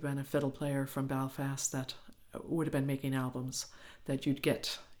 This would have been a fiddle player from Belfast that would have been making albums that you'd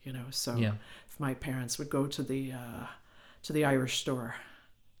get, So if my parents would go to the Irish store,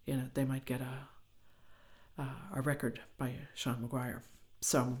 they might get a record by Sean Maguire.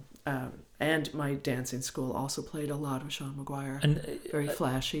 So, and my dancing school also played a lot of Sean Maguire. And very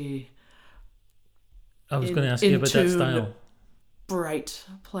flashy. I was going to ask you about that style. Bright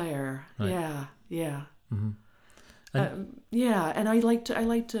player. Right. Yeah. Mm-hmm. And I liked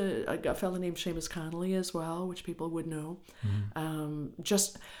a fellow named Seamus Connolly as well, which people would know.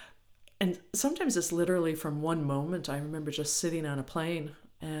 Mm-hmm. And sometimes it's literally from one moment. I remember just sitting on a plane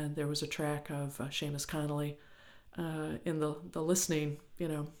and there was a track of Seamus Connolly in the listening,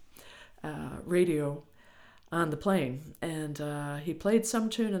 radio on the plane. And he played some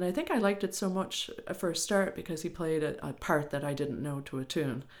tune, and I think I liked it so much for a start because he played a part that I didn't know to a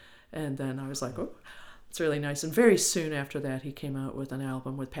tune. And then I was like, oh, it's really nice. And very soon after that, he came out with an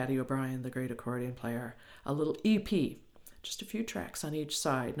album with Paddy O'Brien, the great accordion player, a little EP. Just a few tracks on each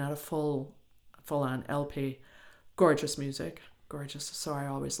side, not a full-on LP. Gorgeous music, gorgeous. So I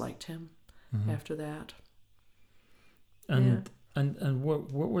always liked him after that. And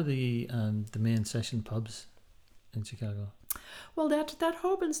what were the main session pubs in Chicago? Well, that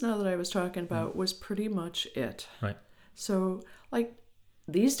Hoban's now that I was talking about was pretty much it. Right. So like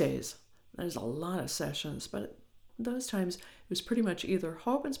these days, there's a lot of sessions, but those times it was pretty much either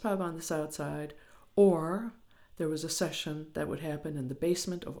Hoban's Pub on the south side, or there was a session that would happen in the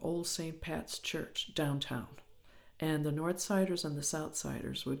basement of Old St. Pat's Church downtown. And the North Siders and the South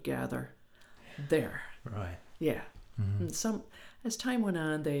Siders would gather there. Right. Yeah. And as time went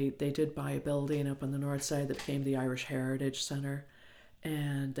on, they did buy a building up on the north side that became the Irish Heritage Center.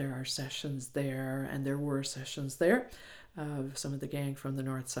 And there are sessions there, and there were sessions there of some of the gang from the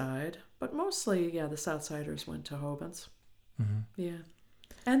north side. But mostly, yeah, the South Siders went to Hoban's. Yeah.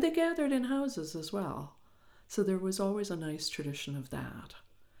 And they gathered in houses as well. So there was always a nice tradition of that.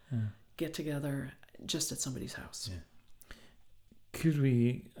 Get together just at somebody's house. Yeah. Could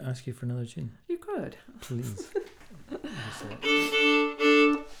we ask you for another tune? You could. Please.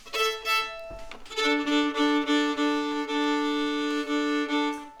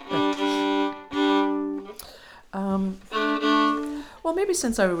 Well, maybe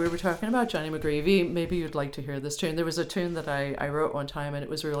since we were talking about Johnny McGreevy, maybe you'd like to hear this tune. There was a tune that I wrote one time, and it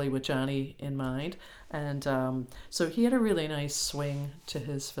was really with Johnny in mind. And so he had a really nice swing to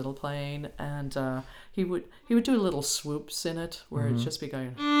his fiddle playing, and he would do little swoops in it, where it'd just be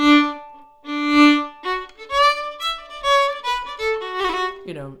going,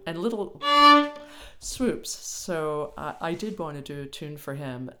 and little swoops. So I did want to do a tune for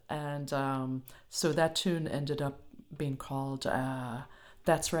him, and so that tune ended up being called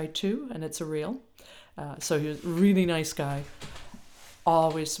That's Right Too, and it's a reel. So he was a really nice guy,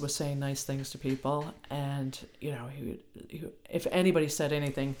 always was saying nice things to people, and he would, if anybody said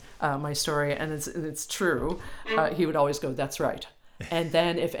anything, my story, and it's true, he would always go, "That's right." And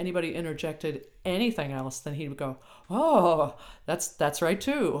then if anybody interjected anything else, then he would go, "Oh, that's right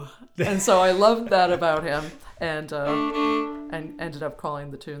too." And so I loved that about him, and ended up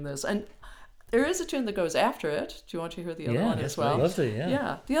calling the tune this. And there is a tune that goes after it. Do you want to hear the other one as well? I'd love to, yeah.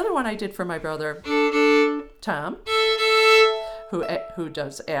 Yeah. The other one I did for my brother, Tom, who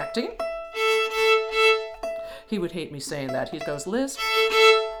does acting. He would hate me saying that. He goes, "Liz,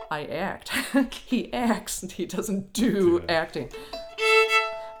 I act." He acts, and he doesn't do acting.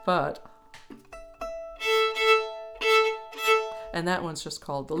 But, and that one's just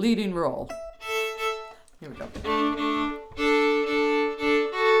called The Leading Role. Here we go.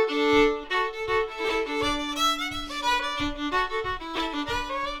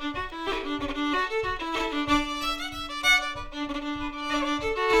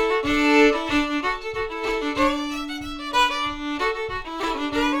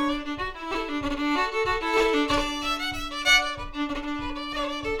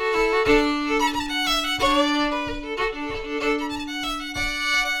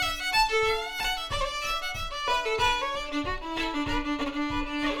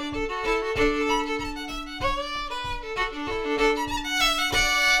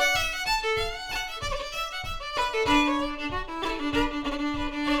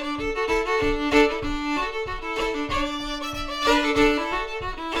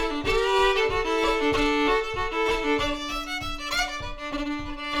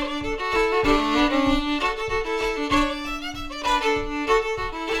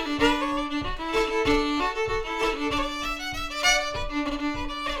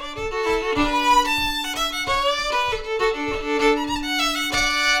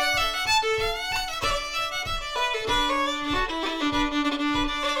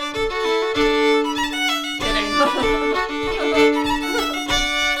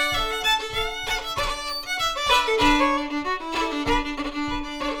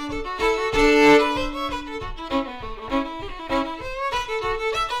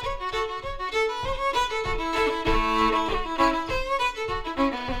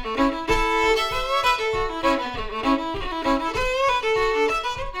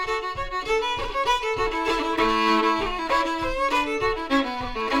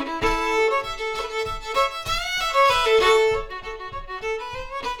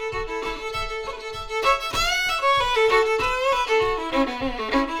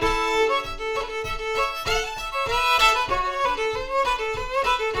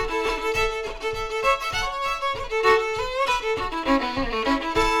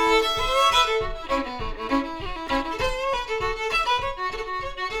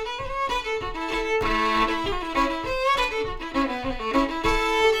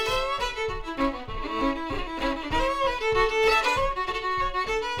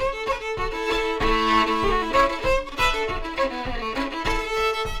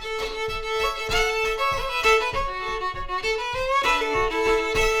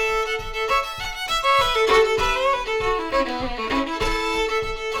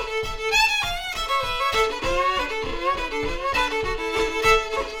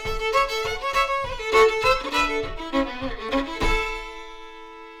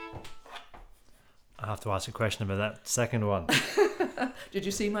 I have to ask a question about that second one. Did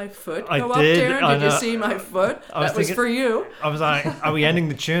you see my foot I go did, up, I Darren? Did you know. see my foot? I was That was thinking- for you. I was like, are we ending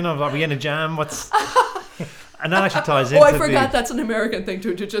the tune? I was like, are we in a jam? What's... And that actually ties into Oh, I forgot that's an American thing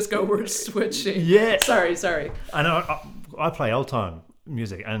to just go, we're switching. Yeah. Sorry. I know I play old time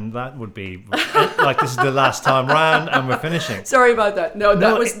music, and that would be like this is the last time round, and we're finishing. Sorry about that. No,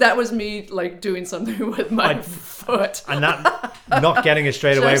 No, that was me like doing something with my foot. And that not getting it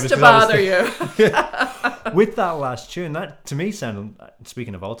straight away Just was to 'cause I was bother you. with that last tune. That to me sounded.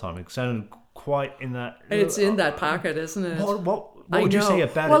 Speaking of old time, it sounded quite in that. It's in that pocket, isn't it? What I would you know. say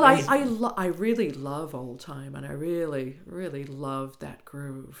about well, it? I really love old time, and I really, really love that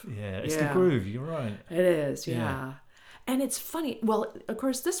groove. Yeah, it's the groove. You're right. It is, yeah. Yeah. And it's funny. Well, of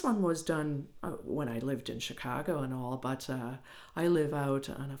course, this one was done when I lived in Chicago and all, but I live out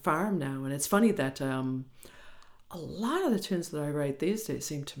on a farm now, and it's funny that a lot of the tunes that I write these days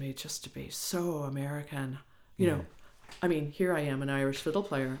seem to me just to be so American. You know, I mean, here I am, an Irish fiddle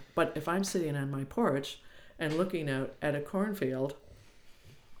player, but if I'm sitting on my porch and looking out at a cornfield,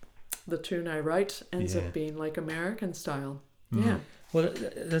 the tune I write ends Yeah. up being like American style. Yeah. Well,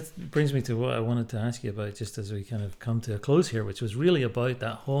 that brings me to what I wanted to ask you about, just as we kind of come to a close here, which was really about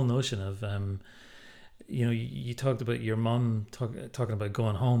that whole notion of, you talked about your mum talking about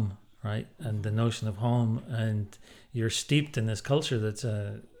going home, right? And the notion of home, and you're steeped in this culture that's,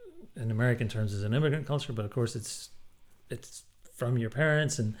 in American terms, is an immigrant culture, but of course it's from your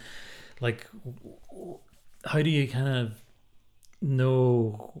parents, and like, how do you kind of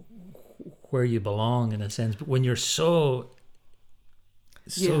know where you belong in a sense when you're so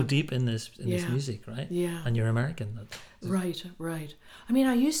Yeah. deep in this Yeah. music, right? Yeah. And you're American. Right. I mean,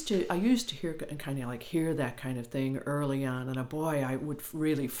 I used to hear and kind of like hear that kind of thing early on, and boy, I would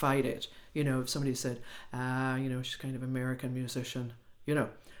really fight it. You know, if somebody said, she's kind of American musician,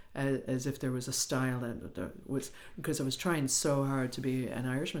 as if there was a style that was, because I was trying so hard to be an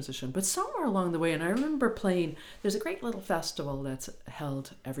Irish musician. But somewhere along the way, and I remember playing, there's a great little festival that's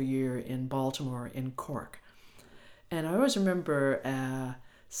held every year in Baltimore, in Cork. And I always remember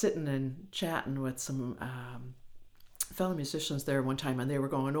sitting and chatting with some fellow musicians there one time, and they were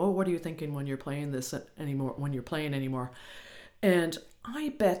going, "Oh, what are you thinking when you're playing this anymore? When you're playing anymore?" And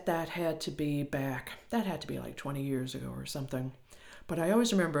I bet that had to be like 20 years ago or something. But I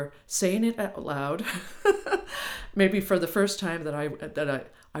always remember saying it out loud, maybe for the first time that I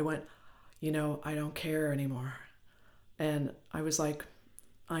went, I don't care anymore, and I was like,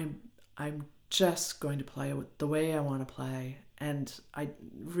 I'm just going to play the way I want to play, and I'm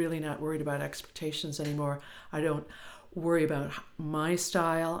really not worried about expectations anymore. I don't worry about my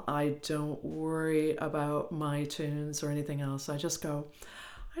style. I don't worry about my tunes or anything else. I just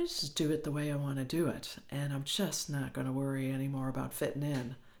do it the way I want to do it, and I'm just not going to worry anymore about fitting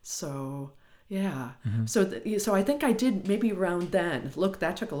in. So yeah. Mm-hmm. So I think I did maybe around then. Look,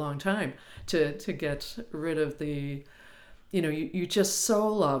 that took a long time to get rid of the. You just so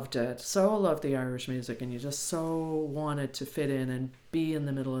loved the Irish music, and you just so wanted to fit in and be in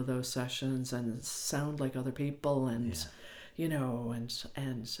the middle of those sessions and sound like other people, and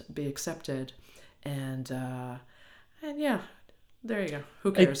and be accepted, and yeah, there you go.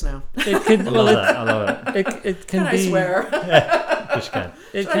 Who cares now? It can, I love it. it can Can I be. swear? Just can.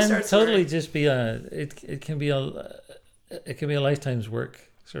 It Should I can start totally swearing? just be it can be a lifetime's work,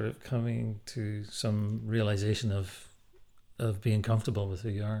 sort of coming to some realization of being comfortable with who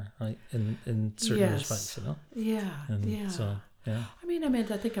you are, right? In certain Yes. respects, Yeah, And yeah. so, yeah. I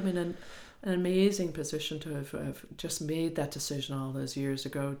think I'm in an amazing position to have just made that decision all those years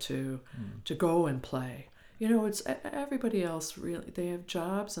ago to go and play. It's everybody else really. They have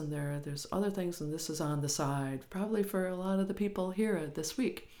jobs, and there's other things, and this is on the side. Probably for a lot of the people here this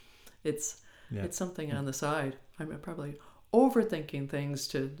week, it's something on the side. I'm probably overthinking things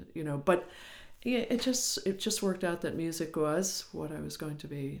but. Yeah, it just worked out that music was what I was going to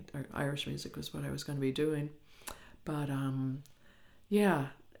be, or Irish music was what I was going to be doing. But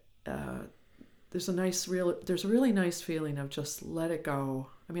there's a really nice feeling of just let it go.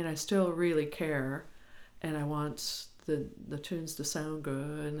 I mean, I still really care, and I want the tunes to sound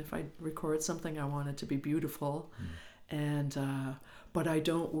good. And if I record something, I want it to be beautiful. And but I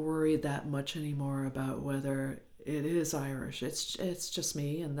don't worry that much anymore about whether it is Irish. It's just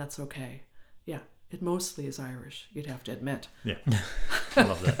me, and that's okay. Yeah, it mostly is Irish, you'd have to admit. Yeah, I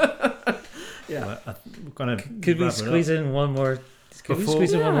love that. Yeah. Well, we're gonna Could we wrap it squeeze up. in one more? Could we Before-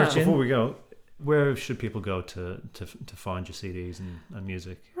 squeeze in one more Yeah. tune? Before we go, where should people go to find your CDs and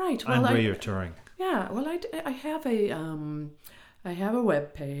music? Right. And Well, where you're touring? Yeah. Well, I have a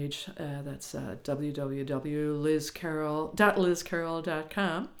web page that's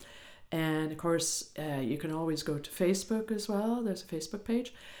www.lizcarroll.com, And of course, you can always go to Facebook as well. There's a Facebook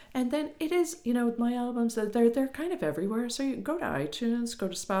page. And then it is, with my albums, they're kind of everywhere. So you can go to iTunes, go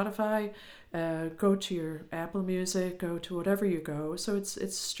to Spotify, go to your Apple Music, go to whatever you go. So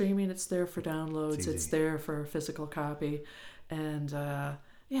it's streaming, it's there for downloads, it's there for a physical copy. And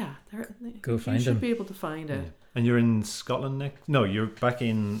yeah, Go you find should them. be able to find it. And you're in Scotland next? No, you're back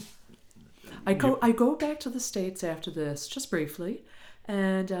in... I go back to the States after this, just briefly.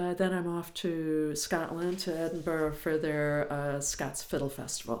 And then I'm off to Scotland, to Edinburgh for their Scots Fiddle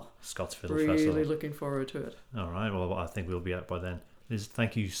Festival. Scots Fiddle really Festival. looking forward to it. All right. Well, I think we'll be out by then. Liz,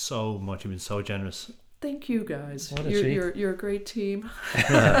 thank you so much. You've been so generous. Thank you guys. What a treat. You're a great team.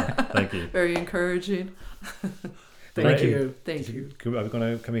 Thank you. Very encouraging. Thank Right. you. Thank you.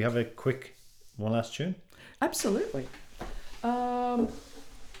 Can we have a quick one last tune? Absolutely.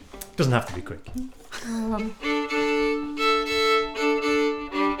 Doesn't have to be quick.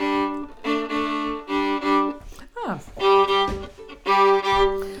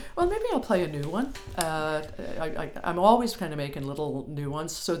 Well, maybe I'll play a new one. I'm always kind of making little new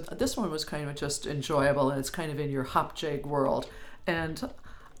ones. So this one was kind of just enjoyable, and it's kind of in your hop jig world. And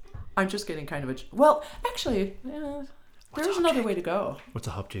I'm just getting kind of a... Well, actually, there's another way to go. What's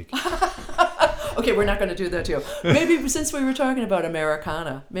a hop jig? Okay, we're not going to do that to you. Maybe since we were talking about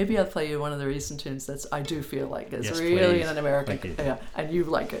Americana, maybe I'll play you one of the recent tunes that's I do feel like is Yes, really please. an American, Thank you. yeah, and you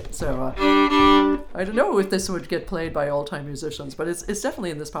like it. So I don't know if this would get played by old-time musicians, but it's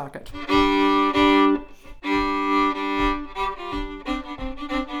definitely in this pocket.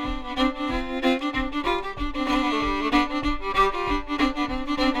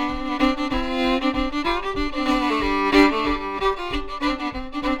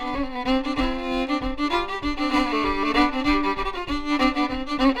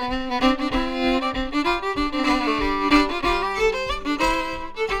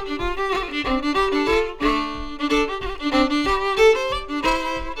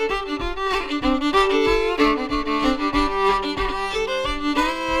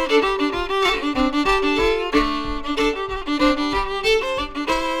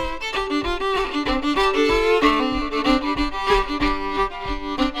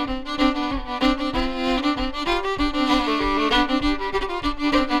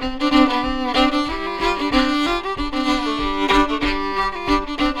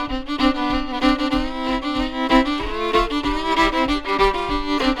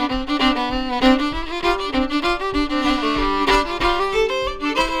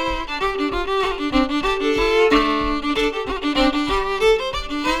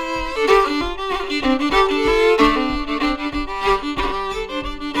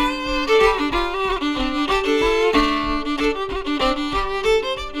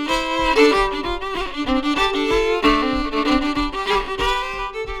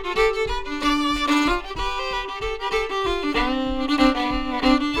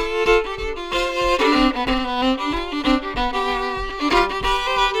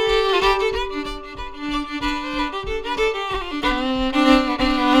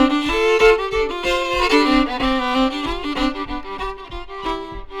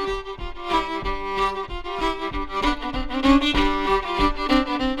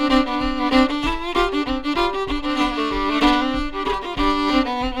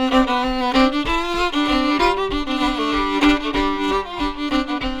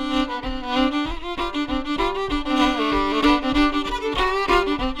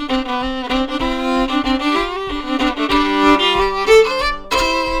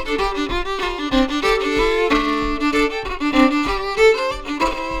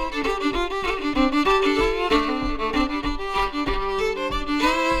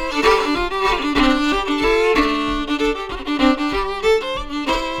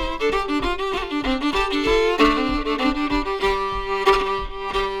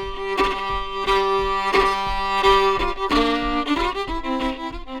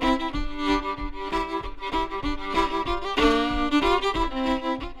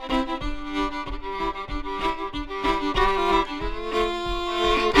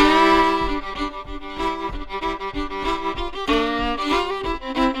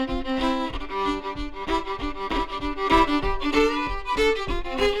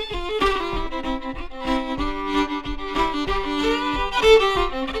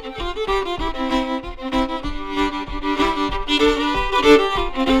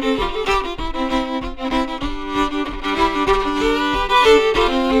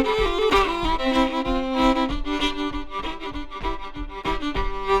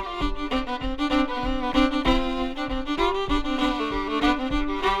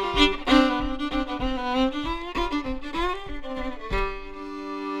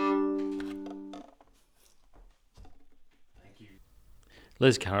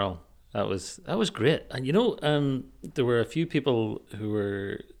 Liz Carroll. That was great. And you know, there were a few people who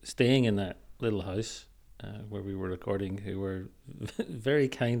were staying in that little house where we were recording who were very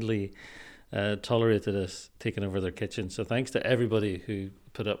kindly tolerated us taking over their kitchen. So thanks to everybody who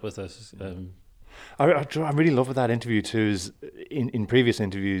put up with us. I really love with that interview too is in previous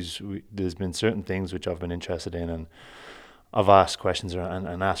interviews there's been certain things which I've been interested in, and I've asked questions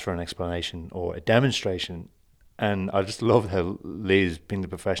and asked for an explanation or a demonstration. And I just love how Liz, being the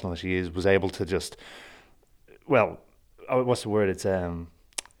professional that she is, was able to just, well, what's the word? It's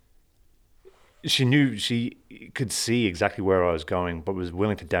she could see exactly where I was going, but was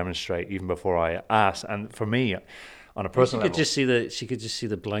willing to demonstrate even before I asked. And for me, on a personal level, She could just see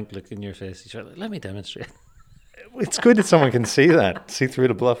the blank look in your face. She's like, "Let me demonstrate." it's good that someone can see through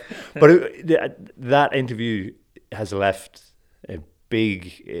the bluff. But that interview has left a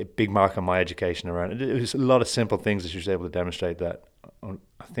big mark on my education around it. It was a lot of simple things that she was able to demonstrate that I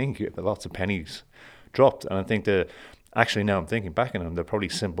think lots of pennies dropped. And I think actually now I'm thinking back on them, they're probably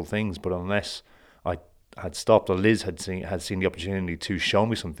simple things, but unless I had stopped or Liz had seen the opportunity to show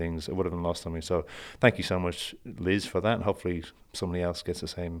me some things, it would have been lost on me. So thank you so much, Liz, for that, and hopefully somebody else gets the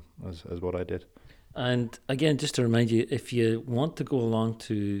same as what I did. And again, just to remind you, if you want to go along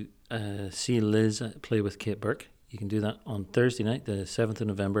to see Liz play with Kate Burke, you can do that on Thursday night, the 7th of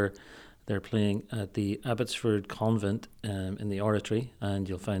November. They're playing at the Abbotsford Convent in the Oratory, and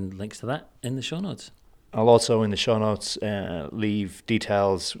you'll find links to that in the show notes. I'll also, in the show notes, leave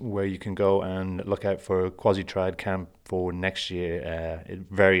details where you can go and look out for Quasi-Trad Camp for next year. A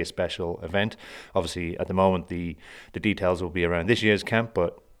very special event. Obviously, at the moment, the details will be around this year's camp,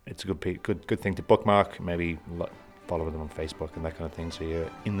 but it's a good thing to bookmark. Maybe follow them on Facebook and that kind of thing, so you're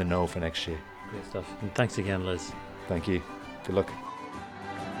in the know for next year. Great stuff. And thanks again, Liz. Thank you. Good luck.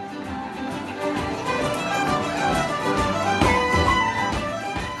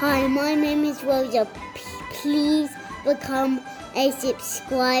 Hi, my name is Rosa. Please become a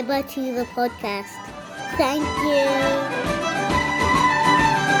subscriber to the podcast. Thank you.